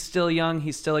 He's still young.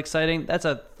 He's still exciting. That's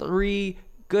a 3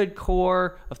 good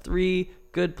core of 3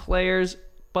 good players.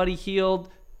 Buddy Hield,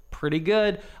 pretty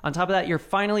good. On top of that, you're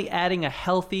finally adding a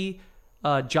healthy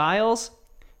Giles.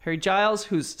 Harry Giles,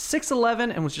 who's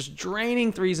 6'11" and was just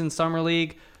draining threes in Summer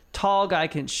League. Tall guy,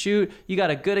 can shoot. You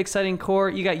got a good, exciting core.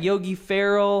 You got Yogi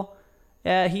Ferrell.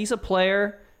 Yeah, he's a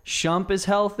player. Shump is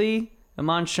healthy.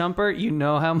 Iman Shumpert, you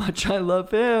know how much I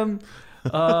love him.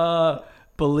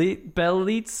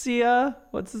 Belitsia,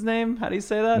 what's his name? How do you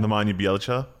say that? Nemanja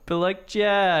Bjelica.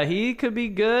 Yeah, he could be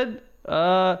good.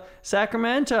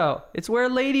 Sacramento, it's where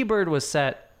Lady Bird was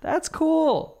set. That's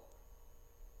cool.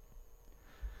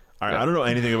 All right, I don't know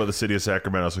anything about the city of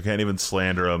Sacramento, so I can't even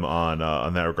slander them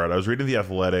on that regard. I was reading the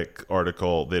Athletic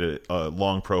article. They did a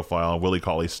long profile on Willie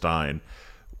Cauley-Stein,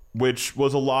 which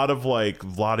was a lot of like,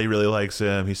 Vlade really likes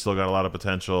him. He's still got a lot of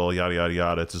potential, yada, yada,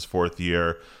 yada. It's his 4th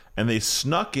year. And they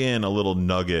snuck in a little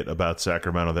nugget about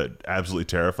Sacramento that absolutely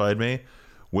terrified me.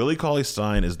 Willie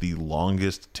Cauley-Stein is the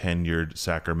longest tenured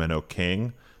Sacramento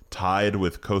King, tied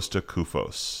with Costa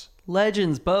Koufos.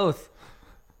 Legends, both.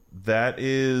 That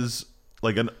is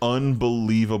like an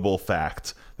unbelievable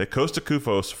fact that Costa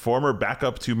Koufos, former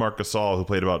backup to Marc Gasol, who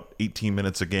played about 18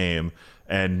 minutes a game,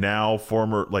 and now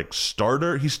former like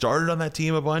starter. He started on that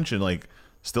team a bunch and like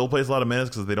still plays a lot of minutes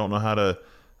because they don't know how to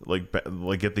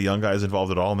like get the young guys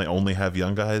involved at all, and they only have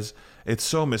young guys. It's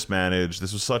so mismanaged.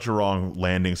 This was such a wrong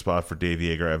landing spot for Dave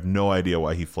Yeager. I have no idea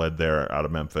why he fled there out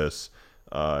of Memphis.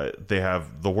 They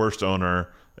have the worst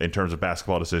owner in terms of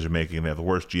basketball decision making. They have the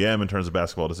worst GM in terms of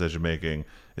basketball decision making.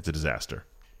 It's a disaster.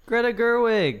 Greta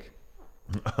Gerwig.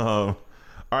 All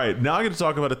right, now I'm going to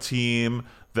talk about a team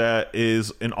that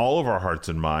is in all of our hearts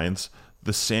and minds,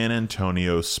 the San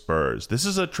Antonio Spurs. This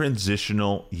is a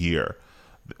transitional year.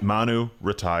 Manu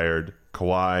retired,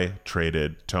 Kawhi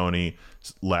traded, Tony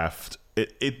left.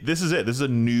 This is it. This is a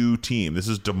new team. This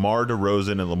is DeMar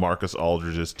DeRozan and LaMarcus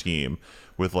Aldridge's team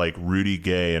with like Rudy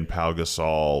Gay and Pau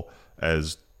Gasol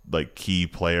as like key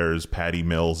players. Patty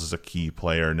Mills is a key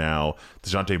player now.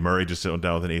 DeJounte Murray just went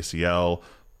down with an ACL.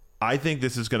 I think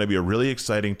this is going to be a really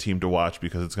exciting team to watch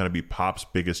because it's going to be Pop's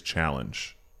biggest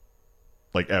challenge,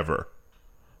 like ever.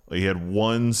 Like, he had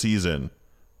one season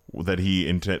that he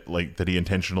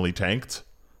intentionally tanked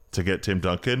to get Tim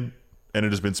Duncan, and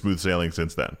it has been smooth sailing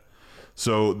since then.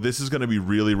 So this is going to be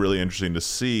really, really interesting to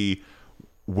see.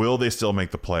 Will they still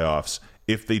make the playoffs?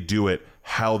 If they do it,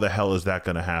 how the hell is that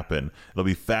going to happen? It'll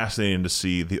be fascinating to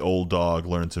see the old dog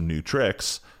learn some new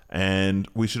tricks. And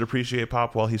we should appreciate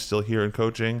Pop while he's still here and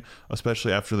coaching,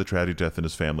 especially after the tragic death in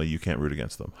his family. You can't root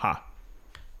against them. Ha.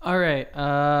 All right.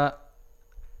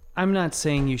 I'm not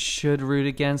saying you should root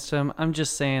against them. I'm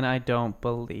just saying I don't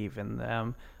believe in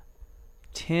them.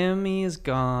 Timmy is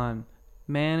gone.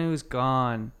 Manu's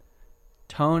gone.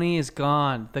 Tony is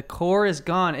gone. The core is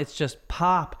gone. It's just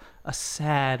Pop, a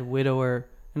sad widower.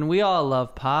 And we all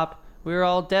love Pop. We were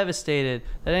all devastated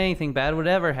that anything bad would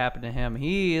ever happen to him.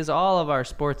 He is all of our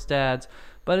sports dads,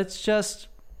 but it's just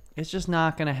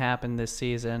not going to happen this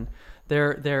season.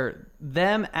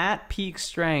 Them at peak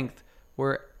strength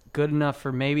were good enough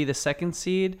for maybe the 2nd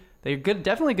seed. They're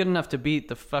definitely good enough to beat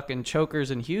the fucking chokers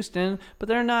in Houston, but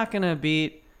they're not going to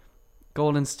beat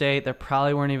Golden State. They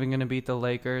probably weren't even going to beat the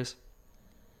Lakers.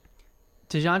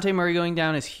 DeJounte Murray going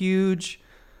down is huge.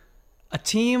 A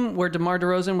team where DeMar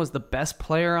DeRozan was the best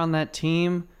player on that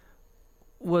team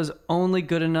was only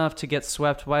good enough to get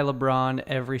swept by LeBron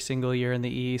every single year in the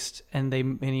East, and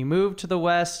he moved to the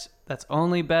West. That's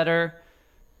only better.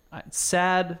 It's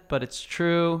sad, but it's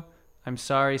true. I'm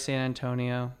sorry, San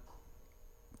Antonio.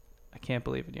 I can't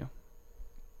believe in you.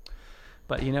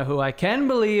 But you know who I can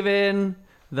believe in?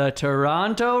 The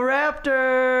Toronto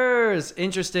Raptors.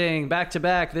 Interesting.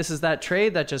 Back-to-back. This is that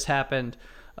trade that just happened.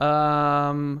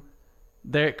 Could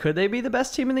they be the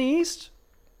best team in the East?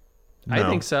 No. I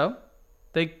think so.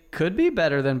 They could be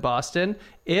better than Boston.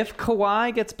 If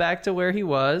Kawhi gets back to where he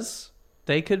was,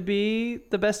 they could be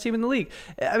the best team in the league.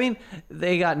 I mean,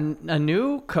 they got a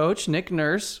new coach, Nick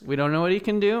Nurse. We don't know what he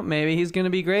can do. Maybe he's going to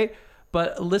be great.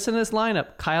 But listen to this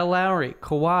lineup. Kyle Lowry,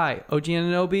 Kawhi, OG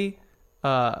Anunoby,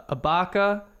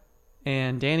 Ibaka,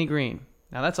 and Danny Green.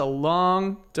 Now, that's a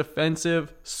long,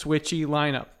 defensive, switchy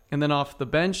lineup. And then off the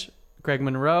bench, Greg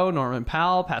Monroe, Norman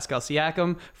Powell, Pascal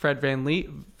Siakam, Fred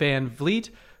Van Vliet,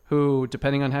 who,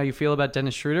 depending on how you feel about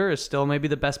Dennis Schroeder, is still maybe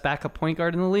the best backup point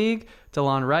guard in the league.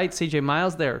 DeLon Wright, CJ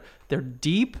Miles, they're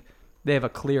deep. They have a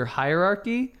clear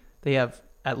hierarchy. They have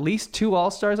at least 2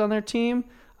 All-Stars on their team.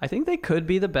 I think they could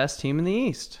be the best team in the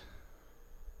East.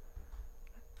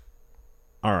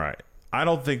 All right. I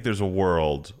don't think there's a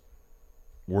world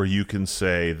where you can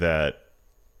say that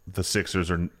the Sixers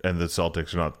and the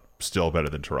Celtics are not still better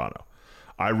than Toronto.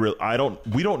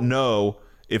 We don't know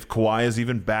if Kawhi is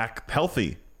even back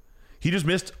healthy. He just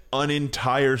missed an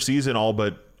entire season, all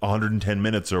but 110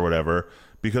 minutes or whatever,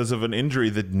 because of an injury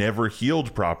that never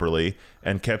healed properly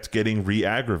and kept getting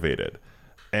re-aggravated.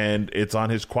 And it's on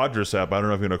his quadricep. I don't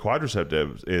know if you know what a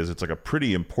quadricep is. It's like a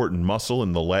pretty important muscle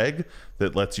in the leg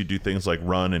that lets you do things like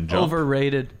run and jump.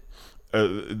 Overrated.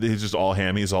 He's just all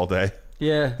hammies all day.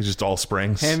 Yeah. He's just all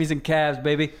springs. Hammies and calves,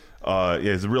 baby. Yeah,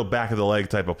 he's a real back of the leg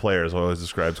type of player, as always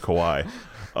describes Kawhi.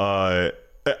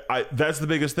 That's the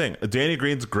biggest thing. Danny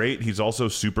Green's great. He's also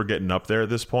super getting up there at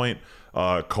this point.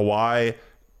 Kawhi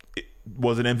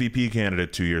was an MVP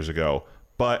candidate 2 years ago,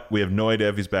 but we have no idea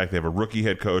if he's back. They have a rookie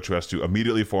head coach who has to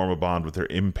immediately form a bond with their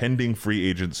impending free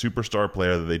agent superstar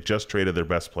player that they just traded their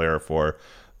best player for.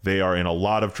 They are in a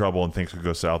lot of trouble, and things could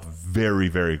go south very,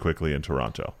 very quickly in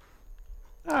Toronto.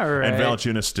 All right. And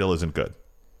Valanciunas still isn't good.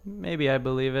 Maybe I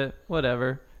believe it.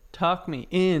 Whatever. Talk me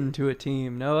into a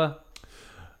team, Noah.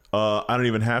 I don't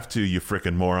even have to, you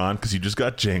frickin' moron, because you just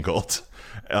got jingled.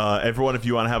 Everyone, if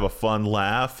you want to have a fun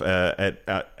laugh and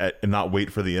not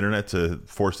wait for the internet to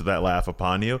force that laugh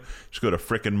upon you, just go to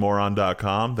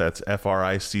frickinmoron.com. That's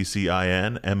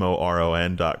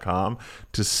FRICCINMORON.com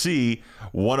to see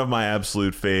one of my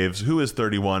absolute faves, who is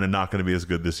 31 and not going to be as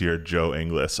good this year, Joe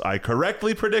Ingles. I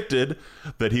correctly predicted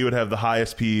that he would have the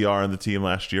highest PER on the team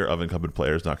last year of incumbent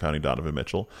players, not counting Donovan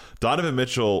Mitchell. Donovan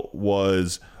Mitchell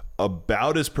was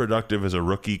about as productive as a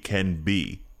rookie can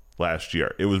be last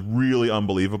year. It was really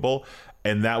unbelievable,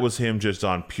 and that was him just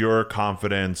on pure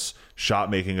confidence, shot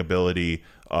making ability,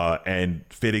 and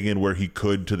fitting in where he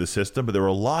could to the system. But there were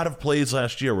a lot of plays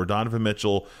last year where Donovan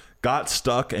Mitchell got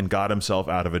stuck and got himself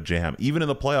out of a jam, even in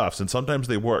the playoffs, and sometimes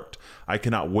they worked. I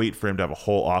cannot wait for him to have a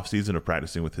whole offseason of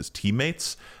practicing with his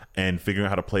teammates and figuring out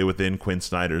how to play within Quinn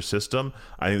Snyder's system.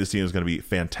 I think this team is going to be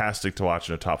fantastic to watch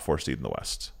in a top 4 seed in the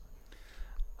West.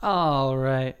 All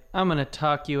right. I'm going to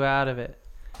talk you out of it.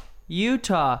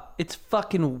 Utah, it's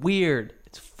fucking weird.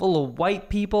 It's full of white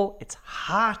people. It's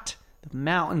hot. The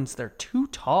mountains, they're too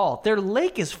tall. Their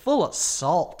lake is full of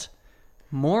salt.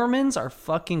 Mormons are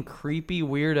fucking creepy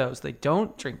weirdos. They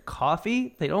don't drink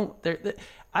coffee. I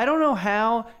don't know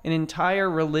how an entire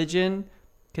religion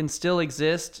can still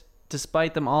exist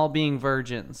despite them all being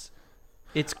virgins.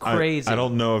 It's crazy. I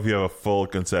don't know if you have a full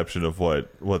conception of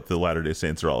what the Latter-day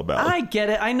Saints are all about. I get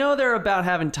it. I know they're about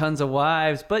having tons of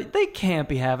wives, but they can't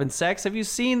be having sex. Have you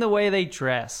seen the way they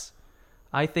dress?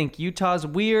 I think Utah's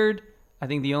weird. I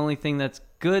think the only thing that's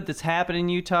good that's happened in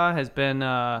Utah has been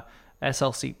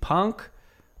SLC Punk.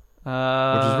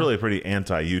 Which is really pretty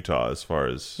anti-Utah as far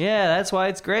as... Yeah, that's why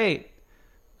it's great.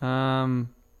 I'm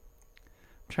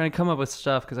trying to come up with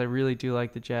stuff because I really do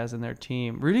like the Jazz and their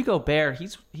team. Rudy Gobert,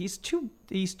 he's too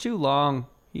long.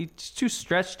 He's too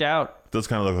stretched out. Does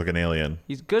kind of look like an alien.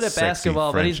 He's good at Sexy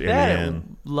basketball, French but he's bad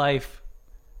alien. at life.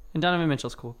 And Donovan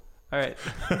Mitchell's cool. All right.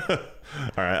 All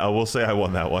right, I will say I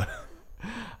won that one.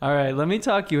 All right, let me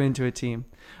talk you into a team.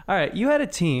 All right, you had a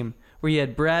team where you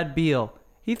had Brad Beal.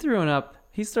 He's throwing up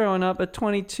a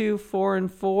 22,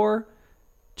 4-4.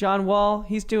 John Wall,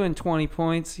 he's doing 20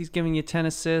 points. He's giving you 10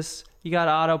 assists. You got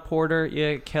Otto Porter,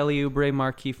 you got Kelly Oubre,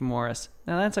 Markieff Morris.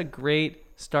 Now that's a great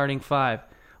starting 5.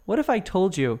 What if I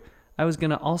told you I was going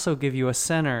to also give you a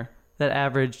center that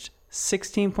averaged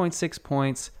 16.6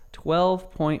 points,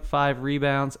 12.5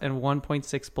 rebounds, and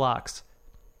 1.6 blocks?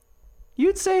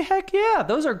 You'd say, heck yeah,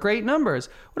 those are great numbers.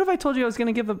 What if I told you I was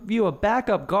going to give you a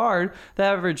backup guard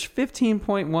that averaged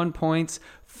 15.1 points,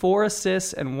 4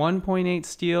 assists, and 1.8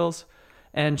 steals,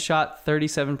 and shot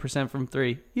 37% from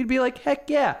 3? You'd be like, heck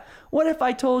yeah. What if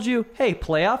I told you, hey,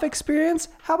 playoff experience?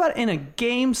 How about in a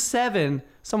Game 7,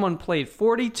 someone played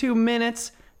 42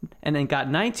 minutes and then got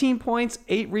 19 points,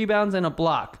 8 rebounds, and a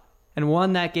block, and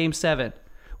won that Game 7?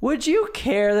 Would you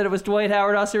care that it was Dwight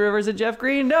Howard, Austin Rivers, and Jeff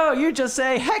Green? No, you just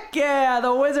say, heck yeah,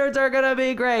 the Wizards are going to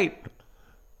be great.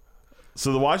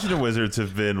 So the Washington Wizards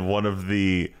have been one of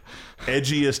the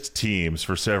edgiest teams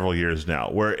for several years now,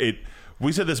 where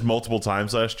We said this multiple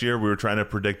times last year. We were trying to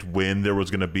predict when there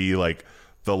was going to be like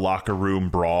the locker room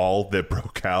brawl that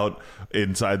broke out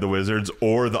inside the Wizards,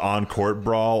 or the on-court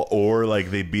brawl, or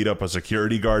like they beat up a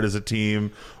security guard as a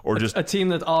team, or just a team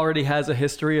that already has a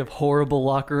history of horrible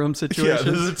locker room situations.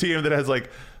 Yeah, this is a team that has like,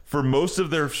 for most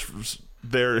of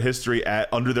their history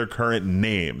under their current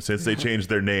name, since they changed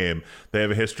their name, they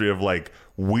have a history of like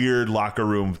weird locker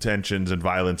room tensions and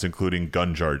violence, including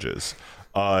gun charges.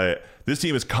 This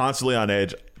team is constantly on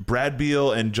edge. Brad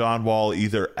Beal and John Wall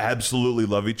either absolutely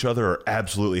love each other or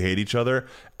absolutely hate each other,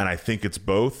 and I think it's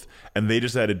both. And they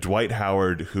just added Dwight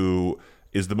Howard, who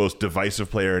is the most divisive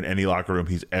player in any locker room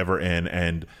he's ever in,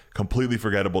 and completely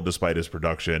forgettable despite his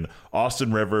production.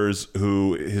 Austin Rivers,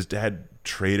 who his dad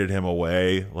traded him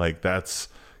away, like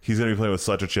he's going to be playing with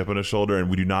such a chip on his shoulder, and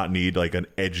we do not need like an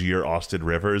edgier Austin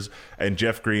Rivers. And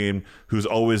Jeff Green, who's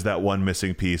always that one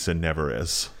missing piece and never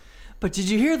is. But did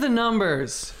you hear the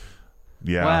numbers?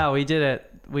 Yeah. Wow, we did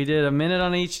it. We did a minute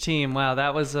on each team. Wow,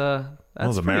 that was a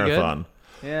marathon.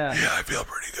 Good. Yeah. Yeah, I feel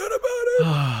pretty good about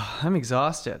it. I'm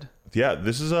exhausted. Yeah,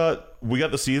 this is we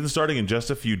got the season starting in just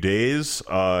a few days.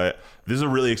 This is a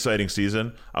really exciting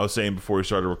season. I was saying before we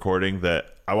started recording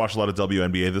that I watched a lot of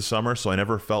WNBA this summer, so I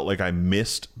never felt like I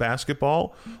missed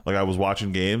basketball. Like I was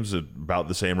watching games at about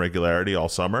the same regularity all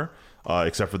summer,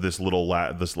 except for this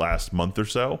last month or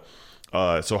so.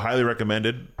 So highly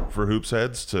recommended for hoops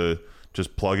heads to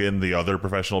just plug in the other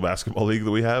professional basketball league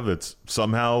that we have. It's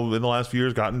somehow in the last few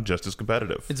years gotten just as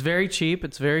competitive. It's very cheap.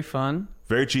 It's very fun.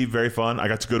 Very cheap, very fun. I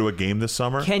got to go to a game this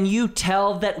summer. Can you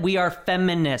tell that we are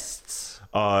feminists?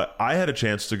 I had a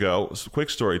chance to go. Quick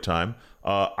story time.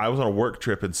 I was on a work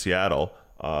trip in Seattle.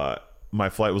 My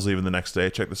flight was leaving the next day.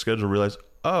 Checked the schedule, realized,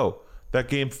 that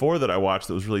game 4 that I watched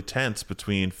that was really tense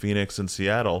between Phoenix and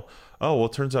Seattle. Oh, well,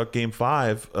 it turns out game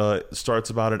 5 starts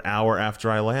about an hour after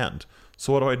I land.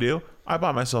 So what do? I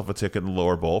bought myself a ticket in the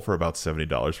lower bowl for about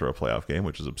 $70 for a playoff game,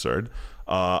 which is absurd.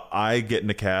 I get in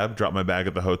a cab, drop my bag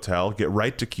at the hotel, get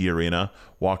right to Key Arena,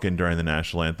 walk in during the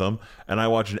national anthem, and I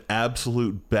watch an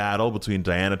absolute battle between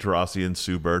Diana Taurasi and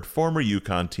Sue Bird, former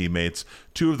UConn teammates,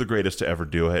 2 of the greatest to ever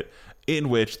do it, in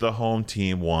which the home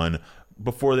team won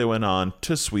before they went on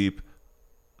to sweep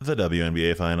the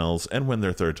WNBA Finals and win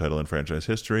their 3rd title in franchise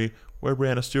history, where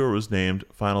Brianna Stewart was named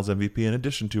Finals MVP in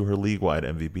addition to her league-wide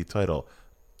MVP title.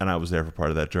 And I was there for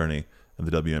part of that journey, and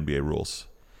the WNBA rules.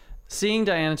 Seeing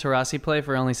Diana Taurasi play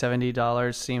for only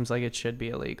 $70 seems like it should be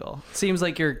illegal. It seems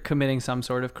like you're committing some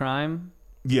sort of crime.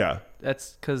 Yeah.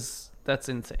 That's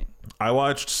insane. I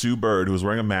watched Sue Bird, who was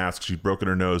wearing a mask. She'd broken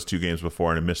her nose 2 games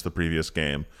before and missed the previous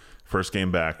game. First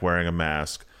game back, wearing a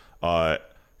mask.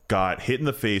 Got hit in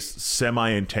the face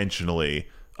semi-intentionally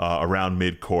around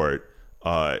mid-court.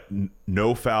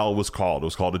 No foul was called. It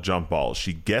was called a jump ball.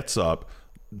 She gets up,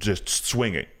 just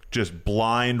swinging, just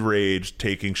blind rage,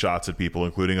 taking shots at people,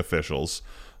 including officials,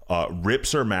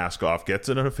 rips her mask off, gets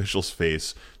in an official's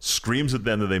face, screams at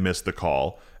them that they missed the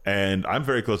call. And I'm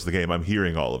very close to the game. I'm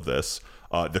hearing all of this.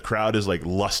 The crowd is like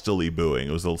lustily booing.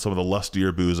 It was some of the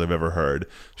lustier boos I've ever heard.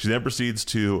 She then proceeds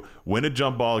to win a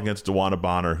jump ball against DeWanna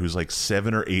Bonner, who's like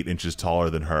 7 or 8 inches taller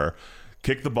than her,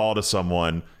 kick the ball to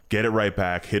someone, get it right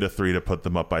back, hit a 3 to put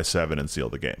them up by 7 and seal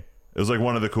the game. It was like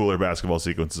one of the cooler basketball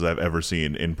sequences I've ever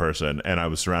seen in person, and I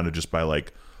was surrounded just by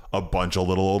like a bunch of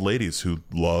little old ladies who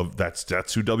love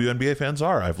that's who WNBA fans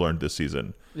are. I've learned this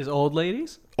season. Is old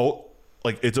ladies? Oh,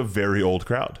 like it's a very old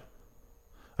crowd.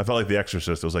 I felt like The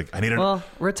Exorcist. It was like I need. Well,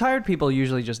 retired people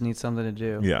usually just need something to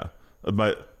do. Yeah,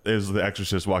 but it was The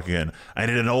Exorcist walking in. I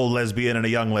need an old lesbian and a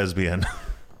young lesbian.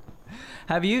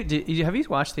 Have you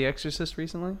watched The Exorcist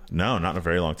recently? No, not in a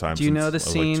very long time. Do you know the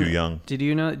scene? I was like too young.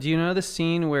 Do you know the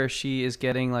scene where she is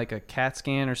getting like a CAT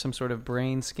scan or some sort of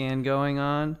brain scan going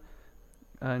on,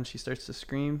 and she starts to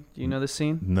scream? Do you know the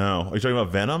scene? No. Are you talking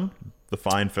about Venom, the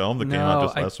fine film that came out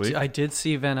just last week? I did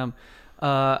see Venom.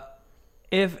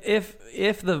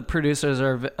 If the producers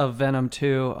of Venom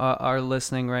 2 are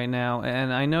listening right now,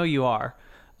 and I know you are,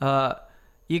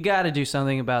 you got to do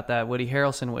something about that Woody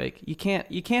Harrelson wig. You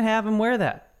can't have him wear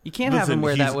that. You can't have him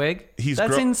wear that wig.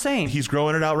 That's insane. He's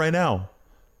growing it out right now.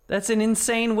 That's an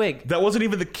insane wig. That wasn't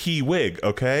even the key wig,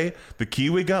 okay? The key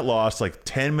wig got lost like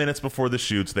 10 minutes before the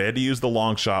shoots. They had to use the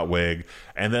long shot wig,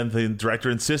 and then the director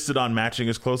insisted on matching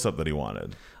his close-up that he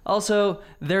wanted. Also,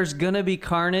 there's gonna be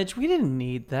carnage. We didn't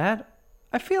need that.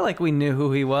 I feel like we knew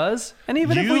who he was. And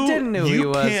even if we didn't know who he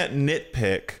was... You can't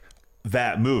nitpick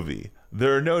that movie.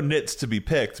 There are no nits to be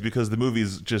picked because the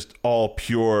movie's just all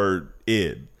pure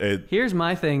id. Here's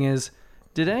my thing is,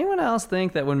 did anyone else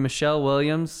think that when Michelle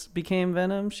Williams became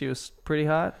Venom, she was pretty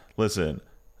hot? Listen,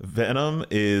 Venom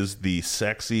is the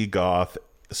sexy goth,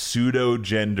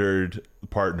 pseudo-gendered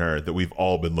partner that we've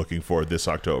all been looking for this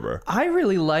October. I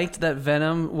really liked that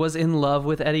Venom was in love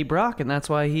with Eddie Brock, and that's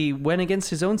why he went against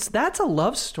his own. That's a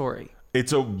love story.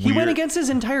 It's a weird... He went against his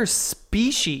entire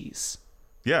species.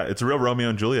 Yeah, it's a real Romeo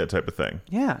and Juliet type of thing.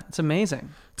 Yeah, it's amazing.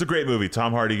 It's a great movie.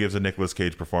 Tom Hardy gives a Nicolas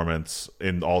Cage performance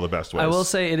in all the best ways. I will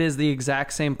say it is the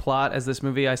exact same plot as this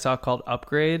movie I saw called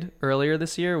Upgrade earlier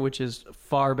this year, which is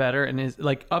far better and is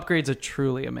like Upgrade's a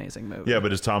truly amazing movie. Yeah,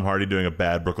 but is Tom Hardy doing a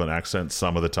bad Brooklyn accent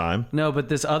some of the time? No, but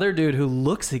this other dude who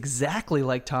looks exactly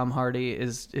like Tom Hardy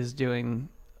is doing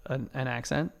an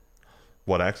accent.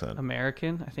 What accent?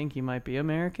 American. I think he might be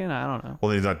American. I don't know. Well,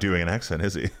 then he's not doing an accent,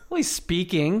 is he? Well, he's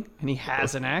speaking and he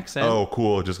has an accent. Oh,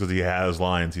 cool. Just because he has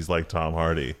lines, he's like Tom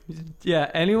Hardy. Yeah,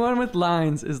 anyone with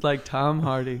lines is like Tom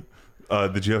Hardy.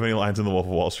 Did you have any lines in The Wolf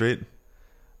of Wall Street?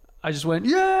 I just went,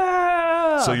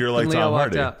 yeah! So you're like And Leo Tom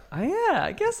walked Hardy. out. Yeah,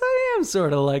 I guess I am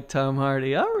sort of like Tom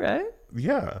Hardy. All right.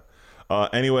 Yeah.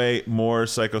 Anyway, more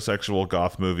psychosexual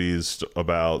goth movies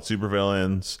about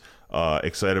supervillains.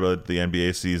 Excited about the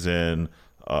NBA season.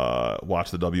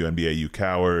 Watch the WNBA, you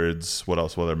cowards. What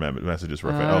else? What other messages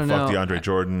were? Fuck DeAndre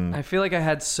Jordan. I feel like I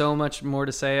had so much more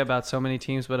to say about so many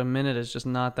teams, but a minute is just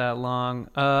not that long.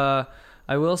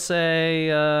 I will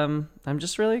say I'm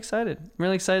just really excited. I'm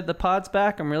really excited the pod's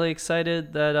back. I'm really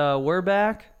excited that we're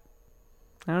back.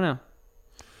 I don't know.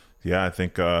 Yeah, I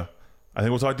think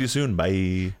we'll talk to you soon.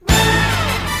 Bye.